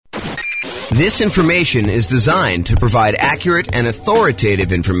This information is designed to provide accurate and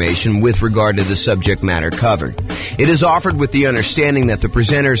authoritative information with regard to the subject matter covered. It is offered with the understanding that the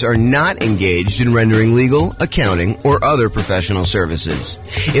presenters are not engaged in rendering legal, accounting, or other professional services.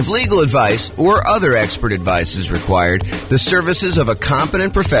 If legal advice or other expert advice is required, the services of a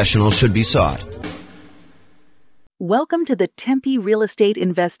competent professional should be sought. Welcome to the Tempe Real Estate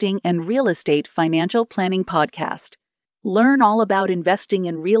Investing and Real Estate Financial Planning Podcast. Learn all about investing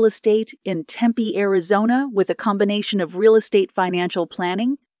in real estate in Tempe, Arizona, with a combination of real estate financial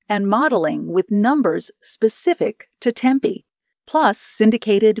planning and modeling with numbers specific to Tempe, plus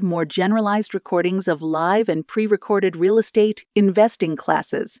syndicated, more generalized recordings of live and pre-recorded real estate investing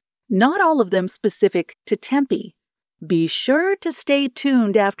classes, not all of them specific to Tempe. Be sure to stay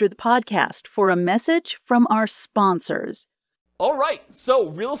tuned after the podcast for a message from our sponsors. All right, so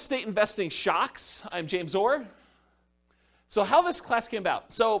real estate investing shocks. I'm James Orr. So how this class came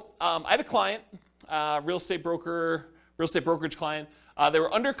about. So I had a client, real estate brokerage client. They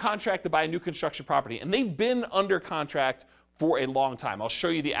were under contract to buy a new construction property, and they've been under contract for a long time. I'll show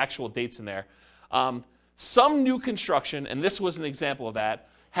you the actual dates in there. Some new construction, and this was an example of that,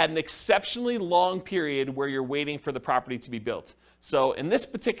 had an exceptionally long period where you're waiting for the property to be built. So in this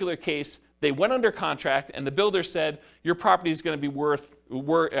particular case, they went under contract, and the builder said, your property is going to be worked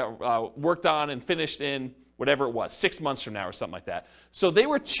on and finished in whatever it was, 6 months from now or something like that. So they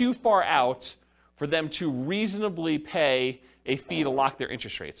were too far out for them to reasonably pay a fee to lock their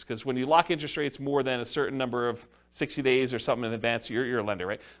interest rates. Because when you lock interest rates more than a certain number of 60 days or something in advance, you're a lender,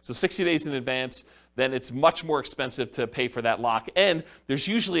 right? So 60 days in advance, then it's much more expensive to pay for that lock. And there's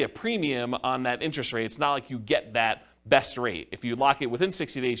usually a premium on that interest rate. It's not like you get that best rate. If you lock it within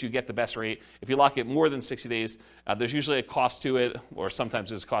 60 days, you get the best rate. If you lock it more than 60 days, there's usually a cost to it, or sometimes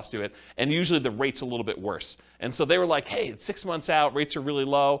there's a cost to it, and usually the rate's a little bit worse. And so they were like, hey, it's 6 months out, rates are really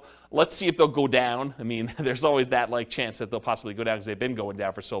low. Let's see if they'll go down. I mean, there's always that chance that they'll possibly go down because they've been going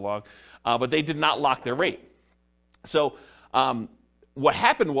down for so long. But they did not lock their rate. So what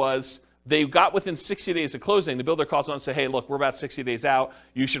happened was, they got within 60 days of closing. The builder calls on and says, hey, look, we're about 60 days out.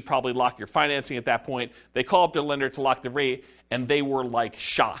 You should probably lock your financing at that point. They call up their lender to lock the rate, and they were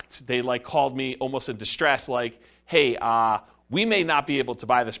shocked. They called me almost in distress, hey, we may not be able to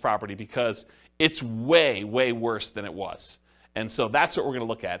buy this property because it's way, way worse than it was. And so that's what we're going to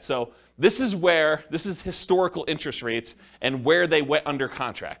look at. So this is historical interest rates and where they went under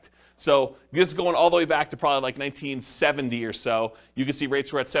contract. So this is going all the way back to probably 1970 or so. You can see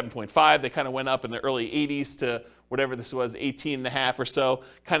rates were at 7.5. They kind of went up in the early 80s to whatever this was, 18.5 or so.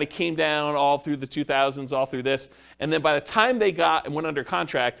 Kind of came down all through the 2000s, all through this. And then by the time they got and went under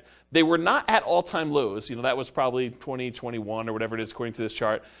contract, they were not at all-time lows. That was probably 2021 or whatever it is according to this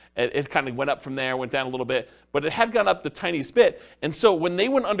chart. It kind of went up from there, went down a little bit, but it had gone up the tiniest bit. And so when they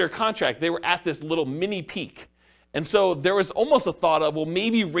went under contract, they were at this little mini peak. And so there was almost a thought of, well,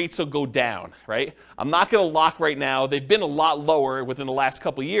 maybe rates will go down, right? I'm not going to lock right now. They've been a lot lower within the last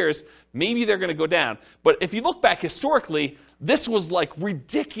couple of years. Maybe they're going to go down. But if you look back historically, this was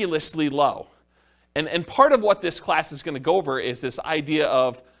ridiculously low. And part of what this class is going to go over is this idea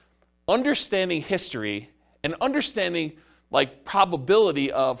of understanding history and understanding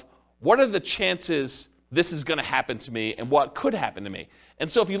probability of what are the chances this is going to happen to me and what could happen to me. And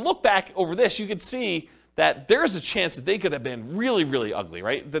so if you look back over this, you can see that there's a chance that they could have been really, really ugly,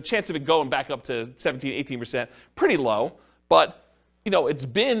 right? The chance of it going back up to 17, 18%, pretty low. But, it's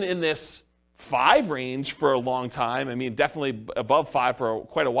been in this 5 range for a long time. I mean, definitely above 5 for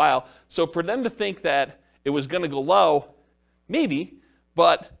quite a while. So for them to think that it was going to go low, maybe,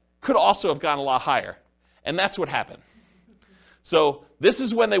 but could also have gone a lot higher. And that's what happened. So this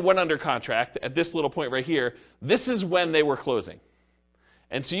is when they went under contract at this little point right here. This is when they were closing.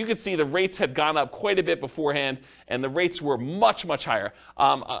 And so you can see the rates had gone up quite a bit beforehand, and the rates were much, much higher.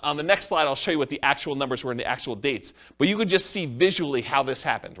 On the next slide, I'll show you what the actual numbers were and the actual dates. But you could just see visually how this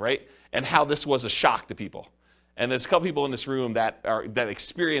happened, right? And how this was a shock to people. And there's a couple people in this room that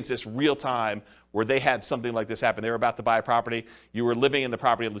experienced this real time where they had something like this happen. They were about to buy a property. You were living in the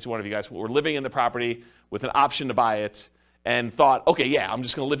property, at least one of you guys were living in the property with an option to buy it. And thought, okay, yeah, I'm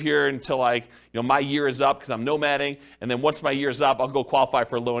just going to live here until my year is up because I'm nomading. And then once my year is up, I'll go qualify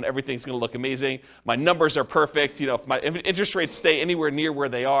for a loan. Everything's going to look amazing. My numbers are perfect. If my interest rates stay anywhere near where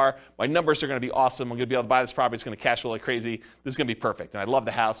they are, my numbers are going to be awesome. I'm going to be able to buy this property. It's going to cash flow like crazy. This is going to be perfect. And I love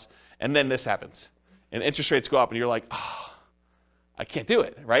the house. And then this happens. And interest rates go up and you're like, oh, I can't do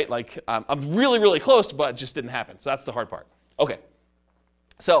it, right? I'm really, really close, but it just didn't happen. So that's the hard part. Okay.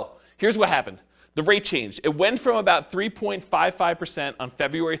 So here's what happened. The rate changed. It went from about 3.55% on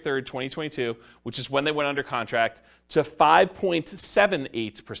February 3rd, 2022, which is when they went under contract, to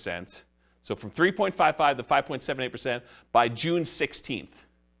 5.78% So from 3.55 to 5.78% by June 16th,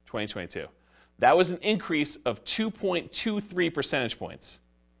 2022. That was an increase of 2.23 percentage points.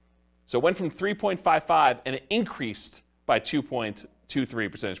 So it went from 3.55 and it increased by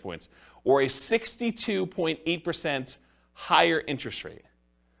 2.23 percentage points, or a 62.8% higher interest rate.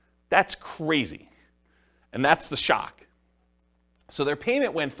 That's crazy. And that's the shock. So their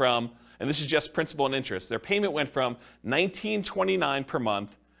payment went from, and this is just principal and interest, their payment went from $1,929 per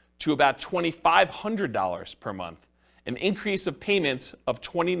month to about $2,500 per month, an increase of payments of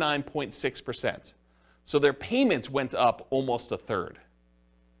 29.6%. So their payments went up almost a third.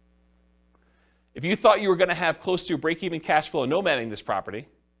 If you thought you were going to have close to a break-even cash flow nomading this property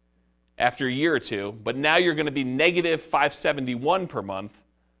after a year or two, but now you're going to be negative $571 per month,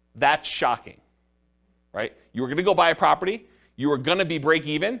 that's shocking, right? You were going to go buy a property, you were going to be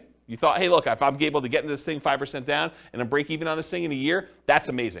break-even. You thought, hey, look, if I'm able to get into this thing 5% down and I'm break-even on this thing in a year, that's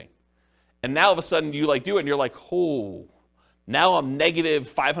amazing. And now all of a sudden you do it and you're like, oh, now I'm negative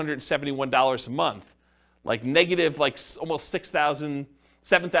 $571 a month, negative almost $6,000,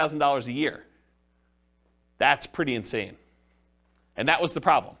 $7,000 a year. That's pretty insane. And that was the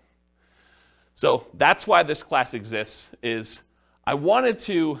problem. So that's why this class exists, is I wanted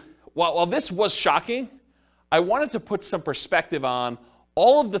to, while this was shocking, I wanted to put some perspective on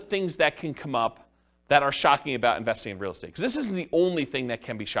all of the things that can come up that are shocking about investing in real estate. Because this isn't the only thing that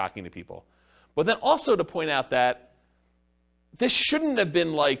can be shocking to people. But then also to point out that this shouldn't have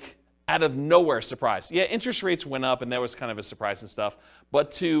been out of nowhere surprise. Yeah, interest rates went up and that was kind of a surprise and stuff.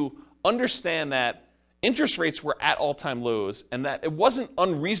 But to understand that interest rates were at all-time lows and that it wasn't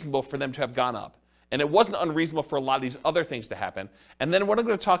unreasonable for them to have gone up. And it wasn't unreasonable for a lot of these other things to happen. And then what I'm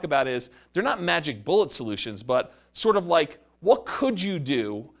going to talk about is, they're not magic bullet solutions, but sort of what could you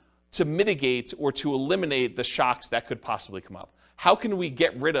do to mitigate or to eliminate the shocks that could possibly come up? How can we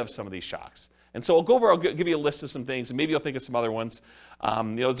get rid of some of these shocks? And so I'll give you a list of some things, and maybe you'll think of some other ones.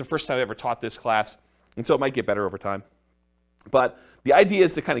 It's the first time I ever taught this class, and so it might get better over time. But the idea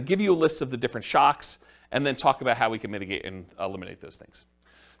is to kind of give you a list of the different shocks, and then talk about how we can mitigate and eliminate those things.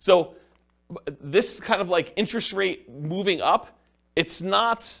 So this kind of interest rate moving up, it's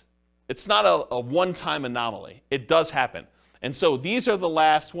not a one-time anomaly. It does happen. And so these are the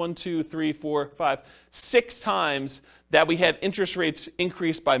last 6 times that we had interest rates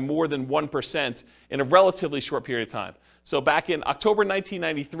increase by more than 1% in a relatively short period of time. So back in October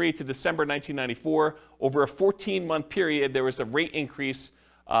 1993 to December 1994, over a 14-month period, there was a rate increase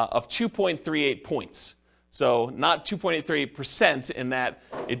of 2.38 points. So not 2.83% in that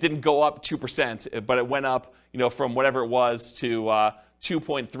it didn't go up 2%, but it went up, from whatever it was to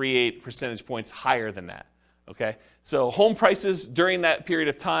 2.38 percentage points higher than that. Okay, so home prices during that period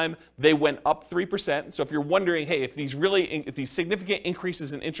of time, they went up 3%. So if you're wondering, hey, if these significant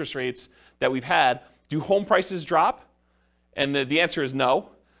increases in interest rates that we've had, do home prices drop? And the answer is no.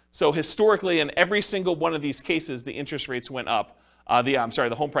 So historically, in every single one of these cases, the interest rates went up.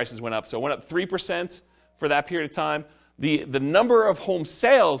 The home prices went up. So it went up 3% for that period of time. The number of home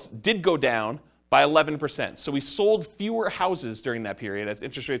sales did go down by 11%. So we sold fewer houses during that period as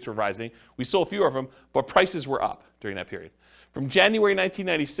interest rates were rising. We sold fewer of them, but prices were up during that period. From January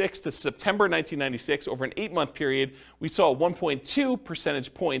 1996 to September 1996, over an 8-month period, we saw a 1.2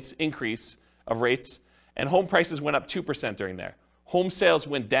 percentage points increase of rates, and home prices went up 2% during there. Home sales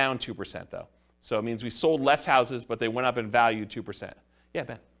went down 2%, though. So it means we sold less houses, but they went up in value 2%. Yeah,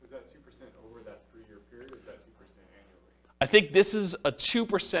 Ben? Is that 2% over that 3-year period, or is that 2% annually? I think this is a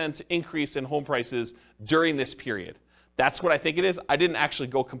 2% increase in home prices during this period. That's what I think it is. I didn't actually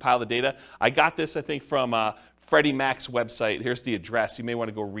go compile the data. I got this, I think, from Freddie Mac's website. Here's the address. You may want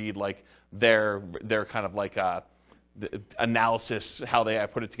to go read their kind of the analysis, how they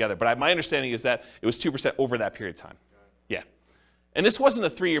put it together. But my understanding is that it was 2% over that period of time. Yeah. And this wasn't a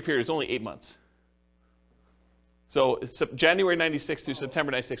 3-year period. It was only 8 months. So January 96 through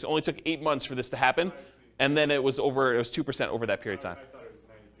September 96, it only took 8 months for this to happen. And then it was 2% over that period of time. I thought it was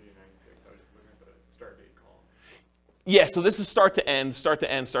 93 and 96. I was just looking at the start date column. Yeah, so this is start to end, start to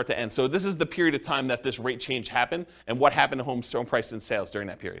end, start to end. So this is the period of time that this rate change happened and what happened to home price and sales during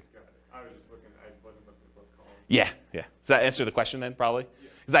that period. Got it. I was just looking, I wasn't looking at both columns. Yeah. Does that answer the question then, probably?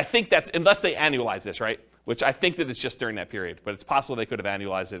 Because I think that's, unless they annualize this, right? Which I think that it's just during that period. But it's possible they could have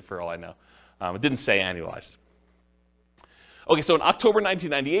annualized it for all I know. It didn't say annualized. Okay, so in October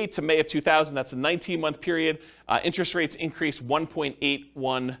 1998 to May of 2000, that's a 19-month period. Interest rates increased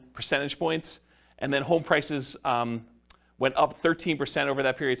 1.81 percentage points. And then home prices went up 13% over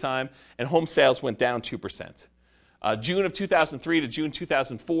that period of time. And home sales went down 2%. June of 2003 to June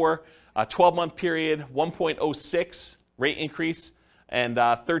 2004, 12-month period, 1.06 rate increase. and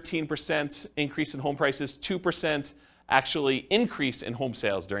 13% increase in home prices, 2% actually increase in home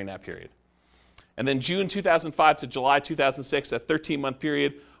sales during that period. And then June 2005 to July 2006, a 13-month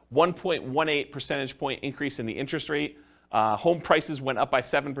period, 1.18 percentage point increase in the interest rate. Home prices went up by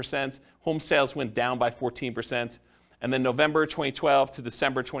 7%. Home sales went down by 14%. And then November 2012 to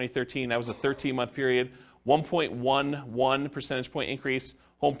December 2013, that was a 13-month period, 1.11 percentage point increase.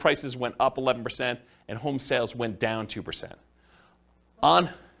 Home prices went up 11%, and home sales went down 2%.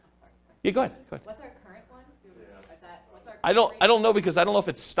 Yeah, go ahead. What's our current one? What's our I don't know because I don't know if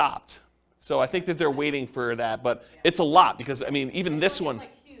it's stopped. So I think that they're waiting for that, but it's a lot because, I mean, even this one. It's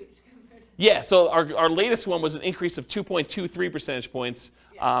like huge compared to Yeah, so our latest one was an increase of 2.23 percentage points,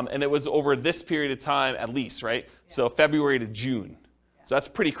 and it was over this period of time at least, right? So February to June. So that's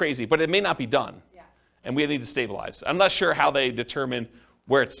pretty crazy, but it may not be done. Yeah. And we need to stabilize. I'm not sure how they determine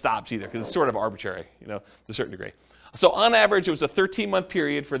where it stops either, because it's sort of arbitrary, to a certain degree. So on average, it was a 13-month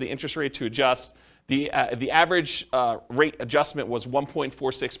period for the interest rate to adjust. The average rate adjustment was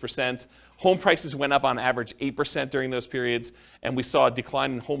 1.46%. Home prices went up on average 8% during those periods, and we saw a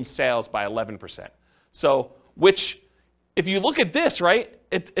decline in home sales by 11%. So, which, if you look at this, right,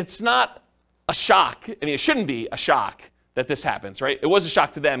 it's not a shock. I mean, it shouldn't be a shock that this happens, right? It was a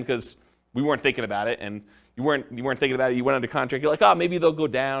shock to them because we weren't thinking about it, and you weren't thinking about it. You went under contract. You're like, oh, maybe they'll go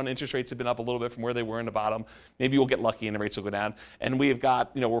down. Interest rates have been up a little bit from where they were in the bottom. Maybe we'll get lucky and the rates will go down. And we have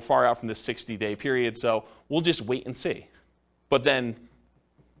got, we're far out from this 60-day period, so we'll just wait and see. But then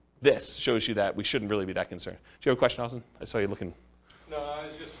this shows you that we shouldn't really be that concerned. Do you have a question, Austin? I saw you looking. No, I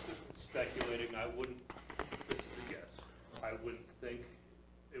was just speculating. This is a guess. I wouldn't think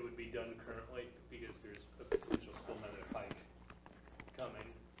it would be done currently because there's a potential still another hike coming.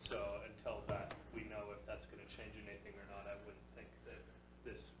 So until that, we know if that's going to change anything or not. I wouldn't think that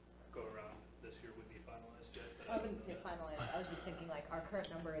this go around this year would be finalized yet. But I wouldn't say finalized. I was just thinking like our current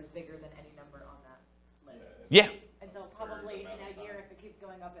number is bigger than any number on that list. Yeah. And so probably in a year, if it keeps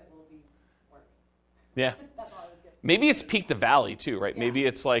going up, it will be worse. Yeah. That's all I was getting. Maybe it's peak to valley too, right? Yeah. Maybe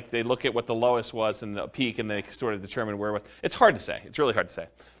it's like they look at what the lowest was and the peak and they sort of determine where it was. It's hard to say. It's really hard to say.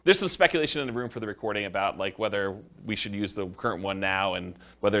 There's some speculation in the room for the recording about like whether we should use the current one now and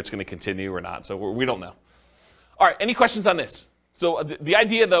whether it's going to continue or not. So we don't know. All right, any questions on this? So the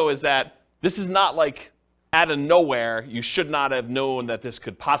idea though is that this is not like out of nowhere. You should not have known that this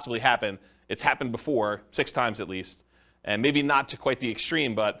could possibly happen. It's happened before, 6 times at least, and maybe not to quite the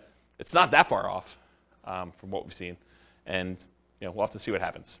extreme, but it's not that far off from what we've seen. And we'll have to see what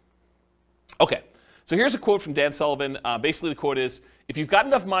happens. Okay, so here's a quote from Dan Sullivan. Basically, the quote is: if you've got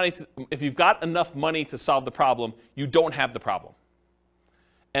enough money to solve the problem, you don't have the problem.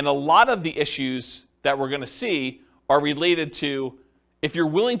 And a lot of the issues that we're going to see are related to if you're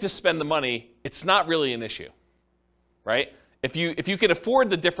willing to spend the money, it's not really an issue, right? If you can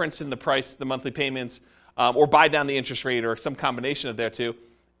afford the difference in the price, the monthly payments, or buy down the interest rate or some combination of their two,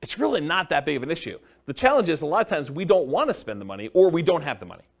 it's really not that big of an issue. The challenge is a lot of times we don't want to spend the money or we don't have the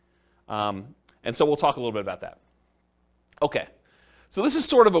money. And so we'll talk a little bit about that. Okay, so this is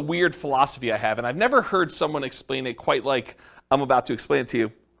sort of a weird philosophy I have, and I've never heard someone explain it quite like I'm about to explain it to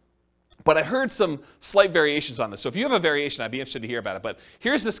you. But I heard some slight variations on this. So if you have a variation, I'd be interested to hear about it. But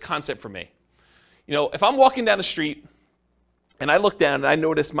here's this concept for me. If I'm walking down the street and I look down and I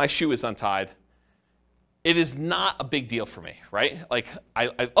notice my shoe is untied, it is not a big deal for me, right? Like,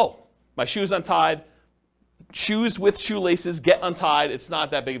 my shoe is untied. Shoes with shoelaces get untied. It's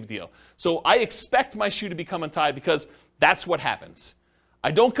not that big of a deal. So I expect my shoe to become untied because that's what happens. I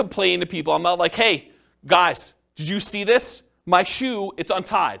don't complain to people. I'm not like, hey, guys, did you see this? My shoe, it's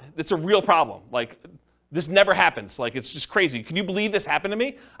untied. It's a real problem. Like, this never happens. Like, it's just crazy. Can you believe this happened to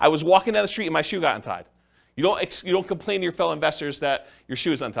me? I was walking down the street and my shoe got untied. You don't complain to your fellow investors that your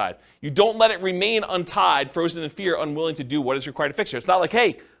shoe is untied. You don't let it remain untied, frozen in fear, unwilling to do what is required to fix it. It's not like,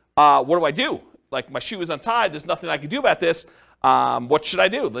 hey, what do I do? Like, my shoe is untied. There's nothing I can do about this. What should I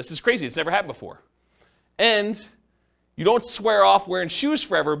do? This is crazy. It's never happened before. And you don't swear off wearing shoes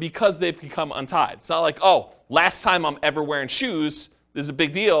forever because they've become untied. It's not like, oh, last time I'm ever wearing shoes, this is a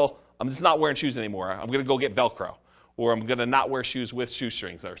big deal. I'm just not wearing shoes anymore. I'm going to go get Velcro. Or I'm going to not wear shoes with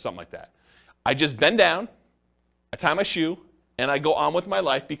shoestrings or something like that. I just bend down, I tie my shoe, and I go on with my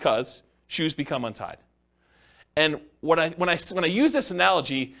life because shoes become untied. And when I use this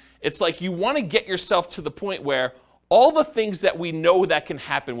analogy, it's like you want to get yourself to the point where all the things that we know that can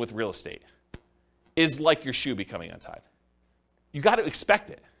happen with real estate is like your shoe becoming untied. You got to expect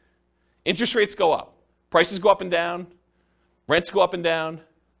it. Interest rates go up. Prices go up and down. Rents go up and down.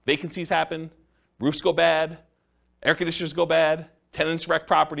 Vacancies happen. Roofs go bad. Air conditioners go bad. Tenants wreck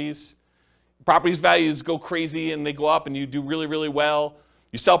properties. properties values go crazy and they go up and you do really, really well.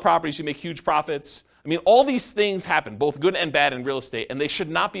 You sell properties, you make huge profits. I mean, all these things happen, both good and bad in real estate, and they should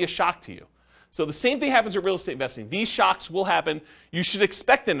not be a shock to you. So the same thing happens with real estate investing. These shocks will happen. You should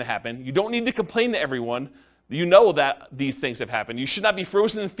expect them to happen. You don't need to complain to everyone. You know that these things have happened. You should not be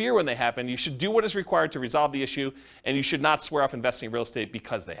frozen in fear when they happen. You should do what is required to resolve the issue, and you should not swear off investing in real estate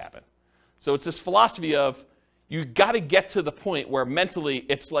because they happen. So it's this philosophy of you got to get to the point where mentally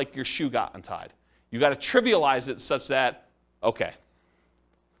it's like your shoe got untied. You got to trivialize it such that, okay,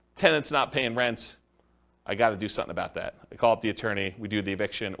 tenant's not paying rent. I got to do something about that. I call up the attorney, we do the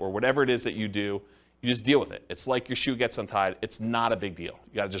eviction, or whatever it is that you do, you just deal with it. It's like your shoe gets untied. It's not a big deal.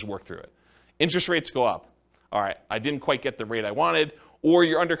 You got to just work through it. Interest rates go up. All right, I didn't quite get the rate I wanted, or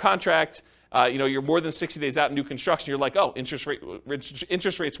you're under contract, you're more than 60 days out in new construction, you're like, oh, interest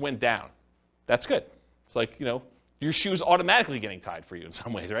rates went down. That's good. It's like, your shoe's automatically getting tied for you in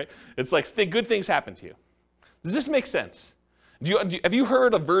some ways, right? It's like good things happen to you. Does this make sense? Have you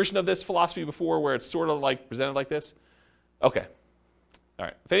heard a version of this philosophy before where it's sort of like presented like this? Okay. All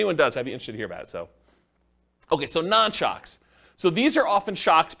right. If anyone does, I'd be interested to hear about it. So non-shocks. So these are often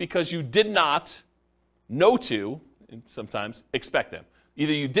shocks because you did not know to, and sometimes, expect them.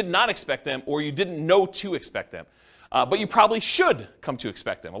 Either you did not expect them or you didn't know to expect them. But you probably should come to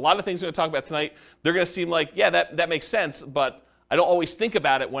expect them. A lot of things we're going to talk about tonight, they're going to seem like, yeah, that makes sense, but I don't always think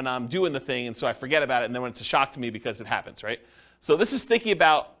about it when I'm doing the thing, and so I forget about it, and then when it's a shock to me because it happens, right? So this is thinking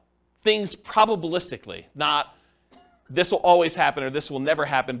about things probabilistically, not this will always happen or this will never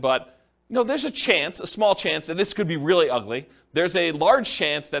happen, but there's a small chance that this could be really ugly. There's a large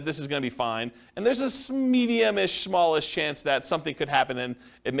chance that this is going to be fine, and there's a medium-ish, smallish chance that something could happen and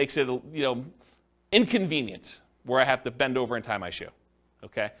it makes it, inconvenient where I have to bend over and tie my shoe,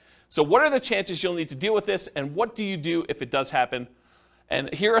 okay? So what are the chances you'll need to deal with this, and what do you do if it does happen?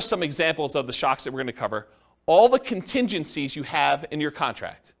 And here are some examples of the shocks that we're going to cover. All the contingencies you have in your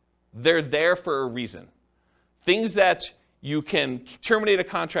contract, they're there for a reason. Things that you can terminate a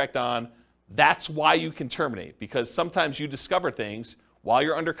contract on, that's why you can terminate, because sometimes you discover things while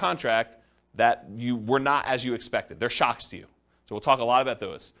you're under contract that you were not as you expected. They're shocks to you. So we'll talk a lot about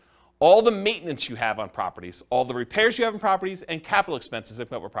those. All the maintenance you have on properties, all the repairs you have in properties, and capital expenses that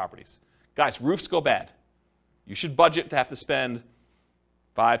come up with properties. Guys, roofs go bad. You should budget to have to spend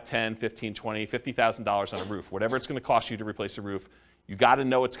 $5, $10, $15, $20, $50,000 on a roof, whatever it's going to cost you to replace a roof. You got to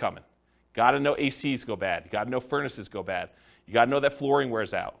know it's coming. Got to know ACs go bad. You got to know furnaces go bad. You got to know that flooring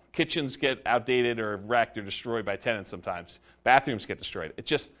wears out. Kitchens get outdated or wrecked or destroyed by tenants sometimes. Bathrooms get destroyed.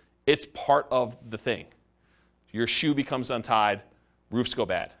 It's part of the thing. Your shoe becomes untied. Roofs go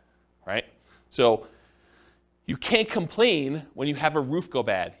bad, right? So you can't complain when you have a roof go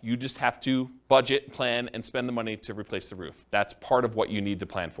bad. You just have to budget, plan, and spend the money to replace the roof. That's part of what you need to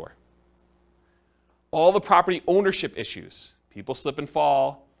plan for. All the property ownership issues. People slip and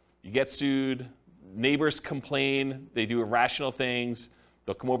fall. You get sued. Neighbors complain. They do irrational things.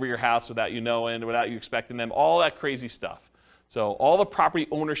 They'll come over your house without you knowing, without you expecting them. All that crazy stuff. So all the property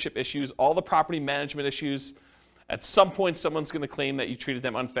ownership issues, all the property management issues. At some point, someone's going to claim that you treated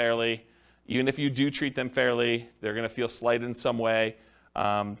them unfairly. Even if you do treat them fairly, they're going to feel slighted in some way.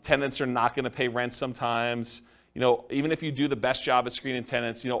 Tenants are not going to pay rent sometimes. Even if you do the best job at screening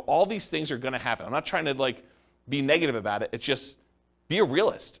tenants, all these things are going to happen. I'm not trying to be negative about it. It's just be a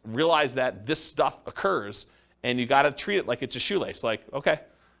realist. Realize that this stuff occurs, and you got to treat it like it's a shoelace. Like, okay,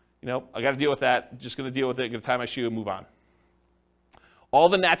 I got to deal with that. Just going to deal with it. Going to tie my shoe and move on. All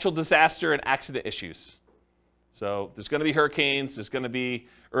the natural disaster and accident issues. So there's going to be hurricanes, there's going to be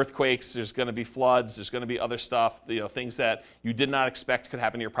earthquakes, there's going to be floods, there's going to be other stuff, things that you did not expect could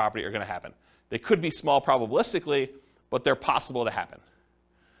happen to your property are going to happen. They could be small probabilistically, but they're possible to happen.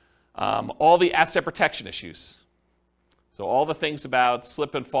 All the asset protection issues. So all the things about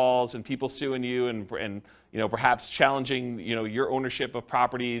slip and falls and people suing you and perhaps challenging your ownership of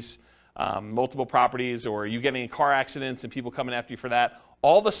properties, multiple properties, or you getting in car accidents and people coming after you for that.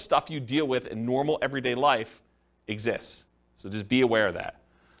 All the stuff you deal with in normal everyday life exists. So just be aware of that.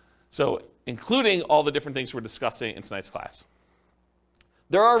 So including all the different things we're discussing in tonight's class.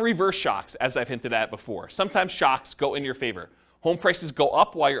 There are reverse shocks, as I've hinted at before. Sometimes shocks go in your favor. Home prices go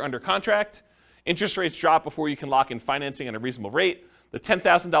up while you're under contract. Interest rates drop before you can lock in financing at a reasonable rate. The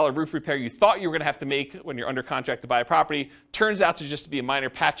 $10,000 roof repair you thought you were going to have to make when you're under contract to buy a property turns out to just be a minor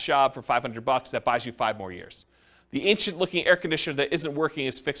patch job for $500 that buys you 5 more years. The ancient-looking air conditioner that isn't working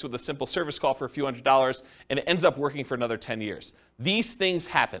is fixed with a simple service call for a few $100s, and it ends up working for another 10 years. These things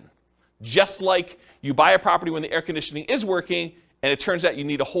happen. Just like you buy a property when the air conditioning is working, and it turns out you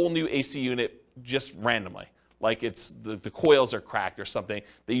need a whole new AC unit just randomly. like it's the coils are cracked or something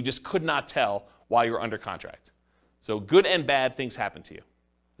that you just could not tell while you were under contract. So good and bad things happen to you.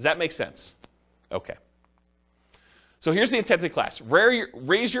 Does that make sense? Okay. So here's the intent of the class.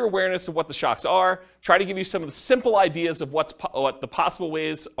 Raise your awareness of what the shocks are. Try to give you some of the simple ideas of what the possible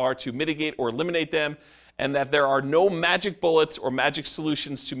ways are to mitigate or eliminate them, and that there are no magic bullets or magic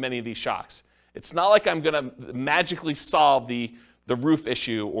solutions to many of these shocks. It's not like I'm going to magically solve the roof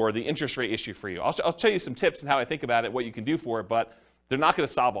issue or the interest rate issue for you. I'll tell you some tips and how I think about it, what you can do for it, but they're not going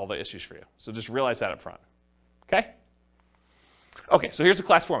to solve all the issues for you. So just realize that up front. Okay? Okay, so here's the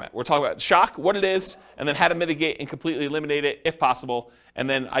class format. We're talking about shock, what it is, and then how to mitigate and completely eliminate it if possible. And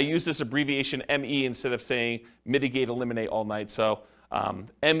then I use this abbreviation ME instead of saying mitigate, eliminate all night. So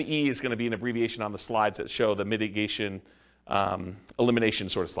ME is going to be an abbreviation on the slides that show the mitigation, elimination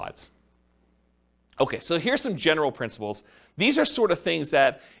sort of slides. Okay, so here's some general principles. These are sort of things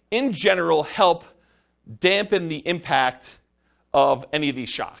that, in general, help dampen the impact of any of these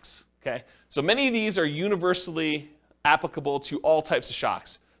shocks. Okay, so many of these are universally applicable to all types of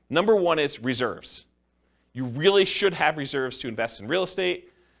shocks. Number one is reserves. You really should have reserves to invest in real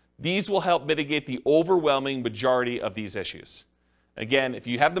estate. These will help mitigate the overwhelming majority of these issues. Again, if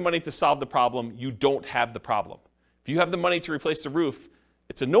you have the money to solve the problem, you don't have the problem. If you have the money to replace the roof,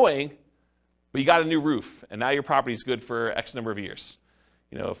 it's annoying, but you got a new roof, and now your property is good for X number of years.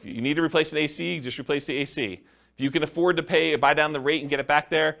 You know, if you need to replace an AC, just replace the AC. If you can afford to buy down the rate and get it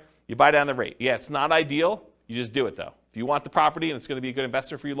back there, you buy down the rate. Yeah, it's not ideal. You just do it, though. If you want the property and it's going to be a good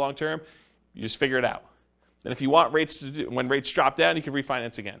investment for you long term, you just figure it out. And if you want rates when rates drop down, you can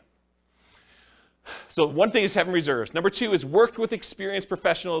refinance again. So one thing is having reserves. Number two is worked with experienced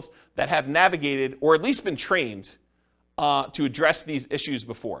professionals that have navigated or at least been trained to address these issues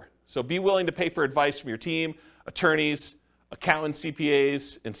before. So be willing to pay for advice from your team, attorneys, accountants,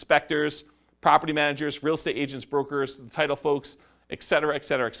 CPAs, inspectors, property managers, real estate agents, brokers, the title folks, et cetera, et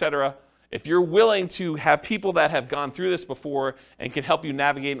cetera, et cetera. If you're willing to have people that have gone through this before and can help you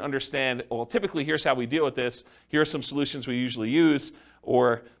navigate and understand, well, typically here's how we deal with this, here are some solutions we usually use,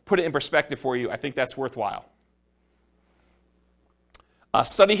 or put it in perspective for you, I think that's worthwhile.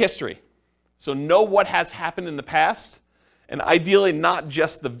 Study history. So know what has happened in the past, and ideally not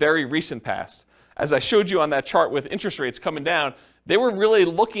just the very recent past. As I showed you on that chart with interest rates coming down, they were really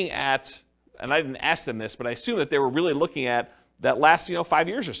looking at, and I didn't ask them this, but I assume that they were really looking at that last 5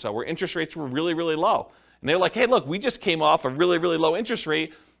 years or so where interest rates were really, really low. And they were like, hey, look, we just came off a really, really low interest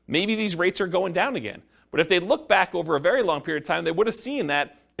rate. Maybe these rates are going down again. But if they look back over a very long period of time, they would have seen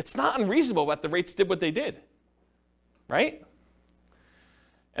that it's not unreasonable that the rates did what they did, right?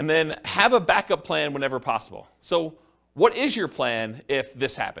 And then have a backup plan whenever possible. So what is your plan if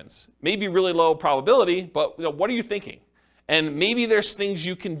this happens? Maybe really low probability, but what are you thinking? And maybe there's things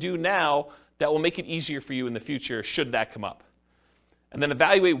you can do now that will make it easier for you in the future should that come up. And then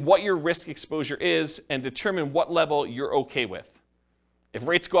evaluate what your risk exposure is and determine what level you're okay with. If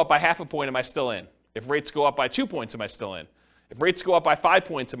rates go up by 0.5 point, am I still in? If rates go up by 2 points, am I still in? If rates go up by 5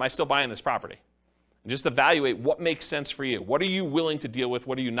 points, am I still buying this property? And just evaluate what makes sense for you. What are you willing to deal with?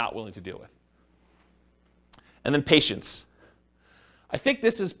 What are you not willing to deal with? And then patience. I think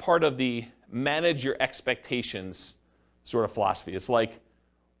this is part of the manage your expectations sort of philosophy. It's like,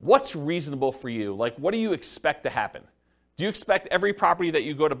 what's reasonable for you? Like, what do you expect to happen? Do you expect every property that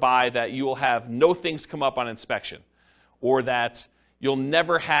you go to buy that you will have no things come up on inspection? Or that you'll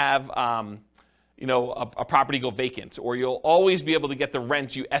never have a property go vacant? Or you'll always be able to get the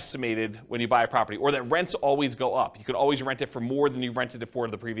rent you estimated when you buy a property? Or that rents always go up? You could always rent it for more than you rented it for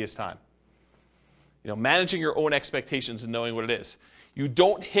the previous time. Managing your own expectations and knowing what it is. You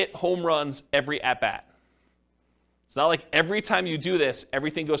don't hit home runs every at-bat. It's not like every time you do this,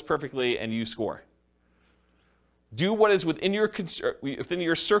 everything goes perfectly and you score. Do what is within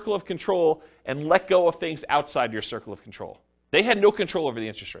your circle of control and let go of things outside your circle of control. They had no control over the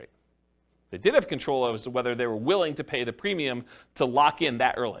interest rate. They did have control as to whether they were willing to pay the premium to lock in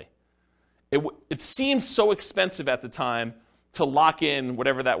that early. It seemed so expensive at the time to lock in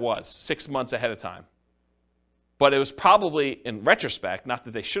whatever that was, 6 months ahead of time. But it was probably, in retrospect, not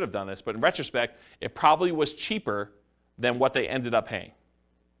that they should have done this, but in retrospect, it probably was cheaper than what they ended up paying.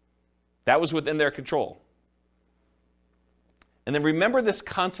 That was within their control. And then remember this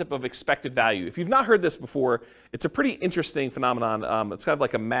concept of expected value. If you've not heard this before, it's a pretty interesting phenomenon. It's kind of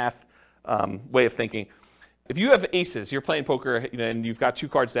like a math way of thinking. If you have aces, you're playing poker, and you've got 2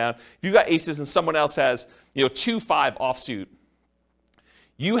 cards down. If you've got aces and someone else has, 2-5 offsuit,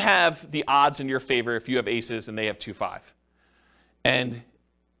 you have the odds in your favor if you have aces and they have 2-5. And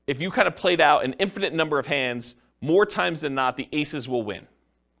if you kind of played out an infinite number of hands, more times than not, the aces will win.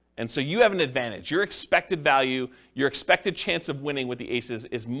 And so you have an advantage. Your expected value, your expected chance of winning with the aces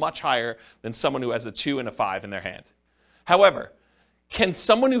is much higher than someone who has a 2 and a 5 in their hand. However, can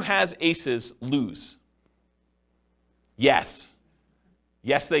someone who has aces lose? Yes.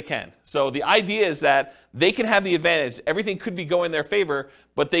 Yes, they can. So the idea is that they can have the advantage. Everything could be going in their favor,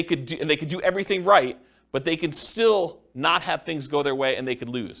 but they could do everything right, but they could still not have things go their way and they could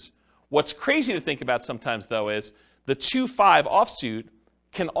lose. What's crazy to think about sometimes, though, is the 2-5 offsuit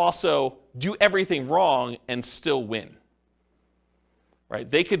can also do everything wrong and still win. Right?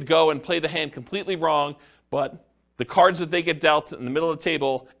 They could go and play the hand completely wrong, but the cards that they get dealt in the middle of the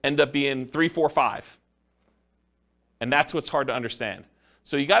table end up being 3, 4, 5. And that's what's hard to understand.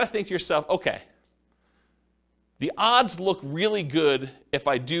 So you got to think to yourself, okay, the odds look really good if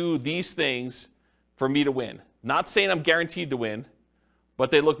I do these things for me to win. Not saying I'm guaranteed to win, but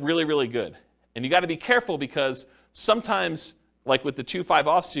they look really, really good. And you got to be careful because sometimes, like with the 2-5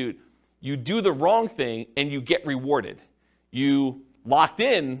 offsuit, you do the wrong thing and you get rewarded. You locked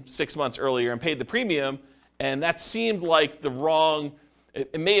in 6 months earlier and paid the premium, and that seemed like the wrong,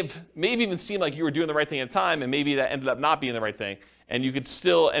 it may have even seemed like you were doing the right thing at the time, and maybe that ended up not being the right thing. And you could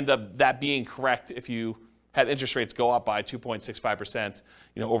still end up that being correct if you had interest rates go up by 2.65%,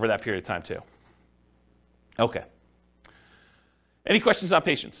 over that period of time too. Okay. Any questions on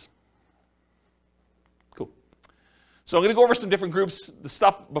patience? Cool. So I'm going to go over some different groups, the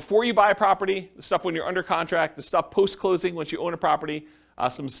stuff before you buy a property, the stuff when you're under contract, the stuff post-closing once you own a property,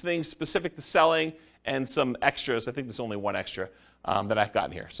 some things specific to selling, and some extras. I think there's only one extra that I've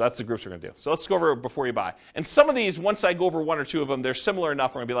gotten here. So that's the groups we're going to do. So let's go over before you buy. And some of these, once I go over one or two of them, they're similar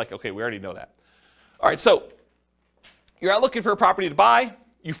enough, we're going to be like, okay, we already know that. All right, so you're out looking for a property to buy.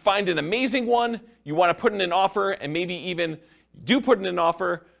 You find an amazing one. You want to put in an offer, and maybe even do put in an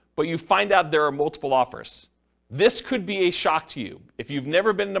offer, but you find out there are multiple offers. This could be a shock to you. If you've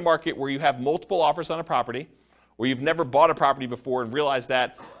never been in a market where you have multiple offers on a property, or you've never bought a property before and realized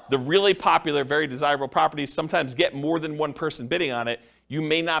that the really popular, very desirable properties sometimes get more than one person bidding on it, you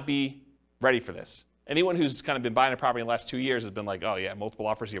may not be ready for this. Anyone who's kind of been buying a property in the last 2 years has been like, oh yeah, multiple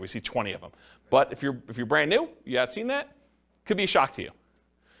offers here, we see 20 of them. But if you're brand new, you haven't seen that, could be a shock to you.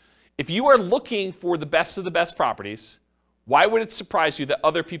 If you are looking for the best of the best properties, why would it surprise you that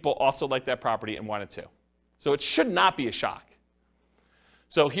other people also like that property and want it too? So it should not be a shock.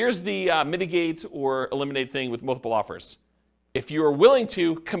 So here's the mitigate or eliminate thing with multiple offers. If you are willing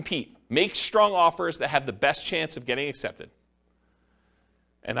to compete, make strong offers that have the best chance of getting accepted.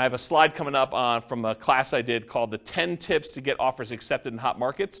 And I have a slide coming up from a class I did called the 10 tips to get offers accepted in hot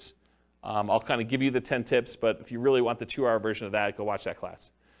markets. I'll kind of give you the 10 tips, but if you really want the 2-hour version of that, go watch that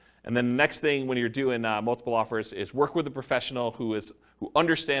class. And then the next thing when you're doing multiple offers is work with a professional who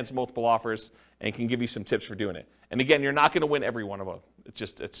understands multiple offers and can give you some tips for doing it. And again, you're not going to win every one of them. It's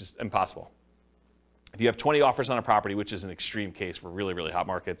just impossible. If you have 20 offers on a property, which is an extreme case for really, really hot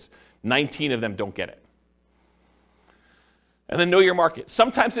markets, 19 of them don't get it. And then know your market.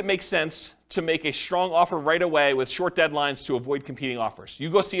 Sometimes it makes sense to make a strong offer right away with short deadlines to avoid competing offers. You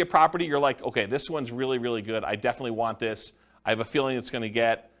go see a property, you're like, okay, this one's really, really good. I definitely want this. I have a feeling it's going to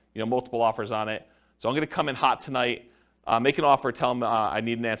get multiple offers on it. So I'm going to come in hot tonight, make an offer, tell them I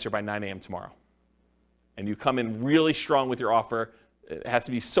need an answer by 9 a.m. tomorrow. And you come in really strong with your offer. It has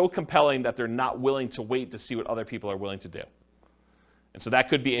to be so compelling that they're not willing to wait to see what other people are willing to do. And so that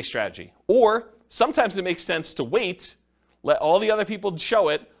could be a strategy. Or sometimes it makes sense to wait, let all the other people show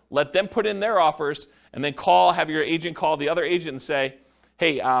it, let them put in their offers, and then have your agent call the other agent and say,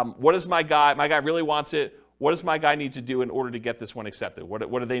 hey, what does my guy really wants it, what does my guy need to do in order to get this one accepted?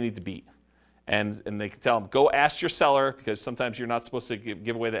 What do they need to beat? And they can tell them, go ask your seller, because sometimes you're not supposed to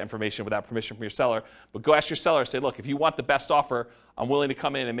give away that information without permission from your seller, but go ask your seller, say, look, if you want the best offer, I'm willing to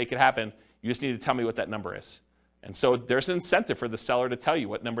come in and make it happen. You just need to tell me what that number is. And so there's an incentive for the seller to tell you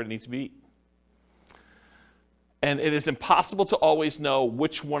what number it needs to be. And it is impossible to always know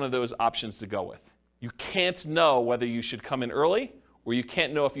which one of those options to go with. You can't know whether you should come in early or you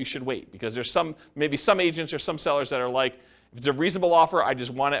can't know if you should wait, because there's maybe some agents or some sellers that are like, if it's a reasonable offer, I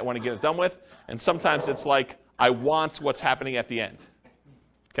just want it, I want to get it done with. And sometimes it's like, I want what's happening at the end.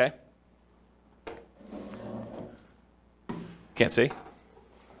 Okay? Can't see?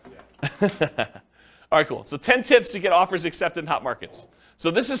 All right, cool. So 10 tips to get offers accepted in hot markets. So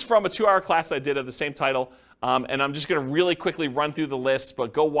this is from a 2-hour class I did of the same title. And I'm just going to really quickly run through the list,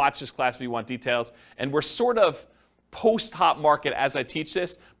 but go watch this class if you want details. And we're sort of post-hot market as I teach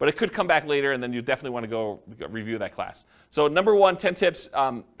this, but it could come back later, and then you definitely want to go review that class. So number 1, 10 tips,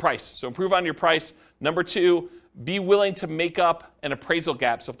 price. So improve on your price. Number 2, be willing to make up an appraisal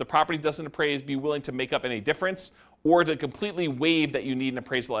gap. So if the property doesn't appraise, be willing to make up any difference or to completely waive that you need an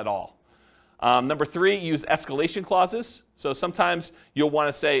appraisal at all. Number 3, use escalation clauses. So sometimes you'll want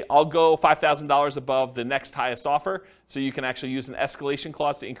to say, I'll go $5,000 above the next highest offer. So you can actually use an escalation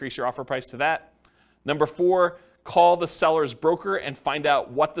clause to increase your offer price to that. Number 4, call the seller's broker and find out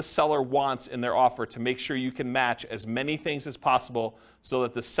what the seller wants in their offer to make sure you can match as many things as possible so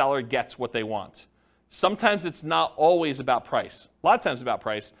that the seller gets what they want. Sometimes it's not always about price. A lot of times it's about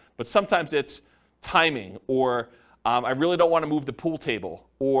price, but sometimes it's timing, or I really don't want to move the pool table,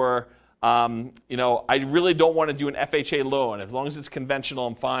 or I really don't want to do an FHA loan. As long as it's conventional,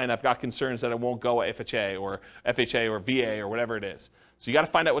 I'm fine. I've got concerns that it won't go FHA or VA or whatever it is. So you got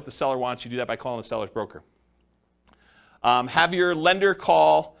to find out what the seller wants. You do that by calling the seller's broker. Have your lender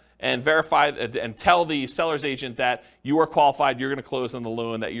call and verify and tell the seller's agent that you are qualified, you're going to close on the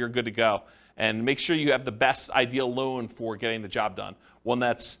loan, that you're good to go. And make sure you have the best ideal loan for getting the job done, one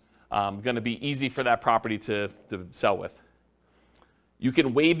that's going to be easy for that property to sell with. You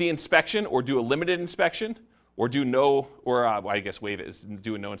can waive the inspection or do a limited inspection, or do no, or I guess waive it is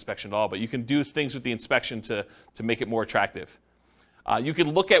do a no inspection at all, but you can do things with the inspection to make it more attractive. You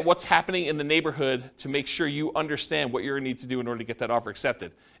can look at what's happening in the neighborhood to make sure you understand what you're going to need to do in order to get that offer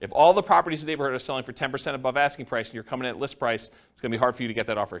accepted. If all the properties in the neighborhood are selling for 10% above asking price and you're coming in at list price, it's going to be hard for you to get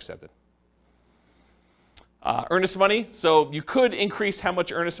that offer accepted. Earnest money. So you could increase how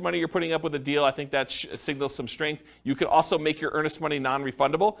much earnest money you're putting up with a deal. I think that signals some strength. You could also make your earnest money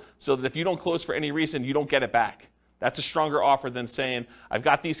non-refundable so that if you don't close for any reason, you don't get it back. That's a stronger offer than saying, I've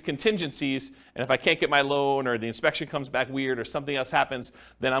got these contingencies, and if I can't get my loan or the inspection comes back weird or something else happens,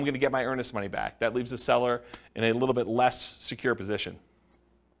 then I'm going to get my earnest money back. That leaves the seller in a little bit less secure position.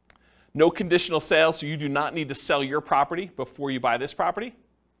 No conditional sales, so you do not need to sell your property before you buy this property.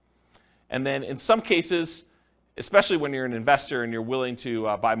 And then in some cases, especially when you're an investor and you're willing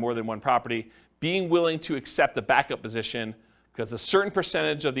to buy more than one property, being willing to accept a backup position, because a certain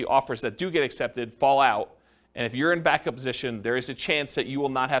percentage of the offers that do get accepted fall out. And if you're in backup position, there is a chance that you will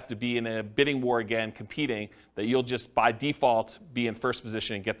not have to be in a bidding war again, competing, that you'll just by default be in first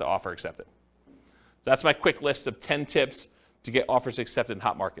position and get the offer accepted. So that's my quick list of 10 tips to get offers accepted in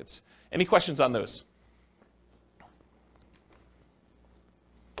hot markets. Any questions on those?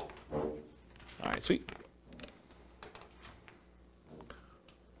 All right, sweet.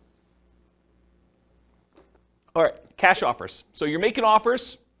 All right, cash offers. So you're making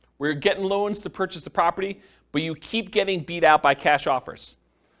offers where you're getting loans to purchase the property, but you keep getting beat out by cash offers.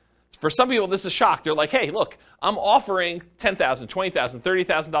 For some people, this is a shock. They're like, hey, look, I'm offering $10,000, $20,000,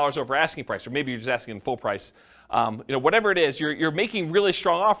 $30,000 over asking price, or maybe you're just asking full price. Whatever it is, you're making really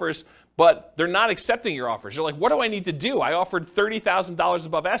strong offers, but they're not accepting your offers. You're like, what do I need to do? I offered $30,000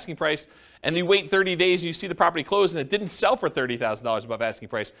 above asking price, and you wait 30 days and you see the property close and it didn't sell for $30,000 above asking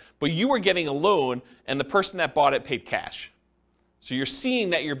price, but you were getting a loan and the person that bought it paid cash. So you're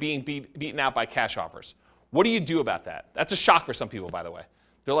seeing that you're being beaten out by cash offers. What do you do about that? That's a shock for some people, by the way.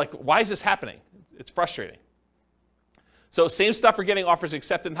 They're like, why is this happening? It's frustrating. So same stuff for getting offers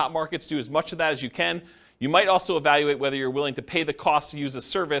accepted in hot markets. Do as much of that as you can. You might also evaluate whether you're willing to pay the cost to use a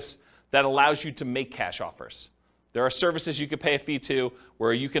service that allows you to make cash offers. There are services you could pay a fee to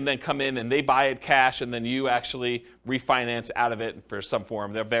where you can then come in and they buy it cash and then you actually refinance out of it for some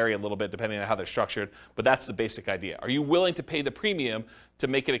form. They'll vary a little bit depending on how they're structured, but that's the basic idea. Are you willing to pay the premium to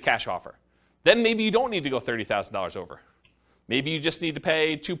make it a cash offer? Then maybe you don't need to go $30,000 over. Maybe you just need to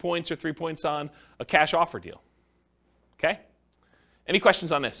pay 2 points or 3 points on a cash offer deal. Okay? Any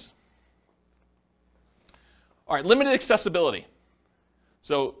questions on this? All right, limited accessibility.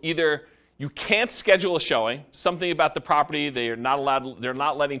 So either you can't schedule a showing, something about the property, they're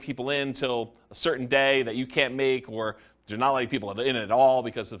not letting people in until a certain day that you can't make, or they're not letting people in at all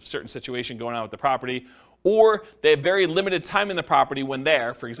because of a certain situation going on with the property, or they have very limited time in the property when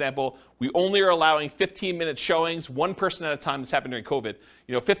there. For example, we only are allowing 15-minute showings, one person at a time. This happened during COVID.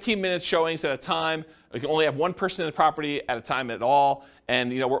 15-minute showings at a time. We can only have one person in the property at a time at all.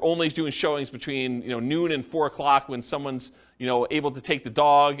 And we're only doing showings between noon and 4 o'clock when someone's able to take the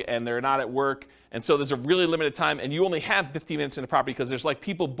dog and they're not at work. And so there's a really limited time, and you only have 15 minutes in the property because there's like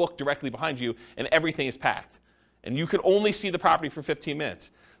people booked directly behind you and everything is packed. And you can only see the property for 15 minutes.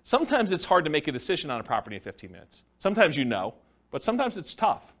 Sometimes it's hard to make a decision on a property in 15 minutes. Sometimes but sometimes it's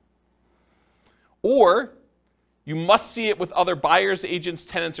tough. Or you must see it with other buyers, agents,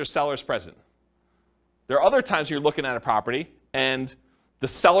 tenants, or sellers present. There are other times you're looking at a property and the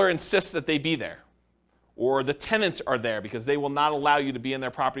seller insists that they be there. Or the tenants are there because they will not allow you to be in their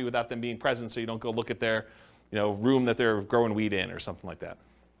property without them being present, so you don't go look at their room that they're growing weed in or something like that.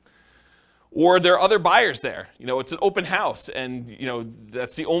 Or there are other buyers there. It's an open house, and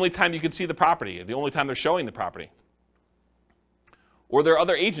that's the only time you can see the property, the only time they're showing the property. or there are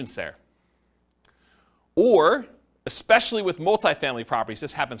other agents there. Or, especially with multifamily properties,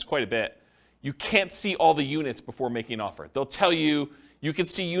 this happens quite a bit, you can't see all the units before making an offer. They'll tell you, you can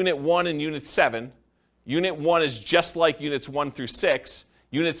see unit 1 and unit 7. Unit 1 is just like units 1 through 6.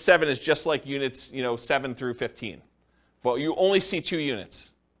 Unit 7 is just like units 7 through 15. But you only see 2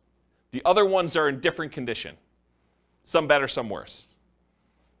 units. The other ones are in different condition. Some better, some worse.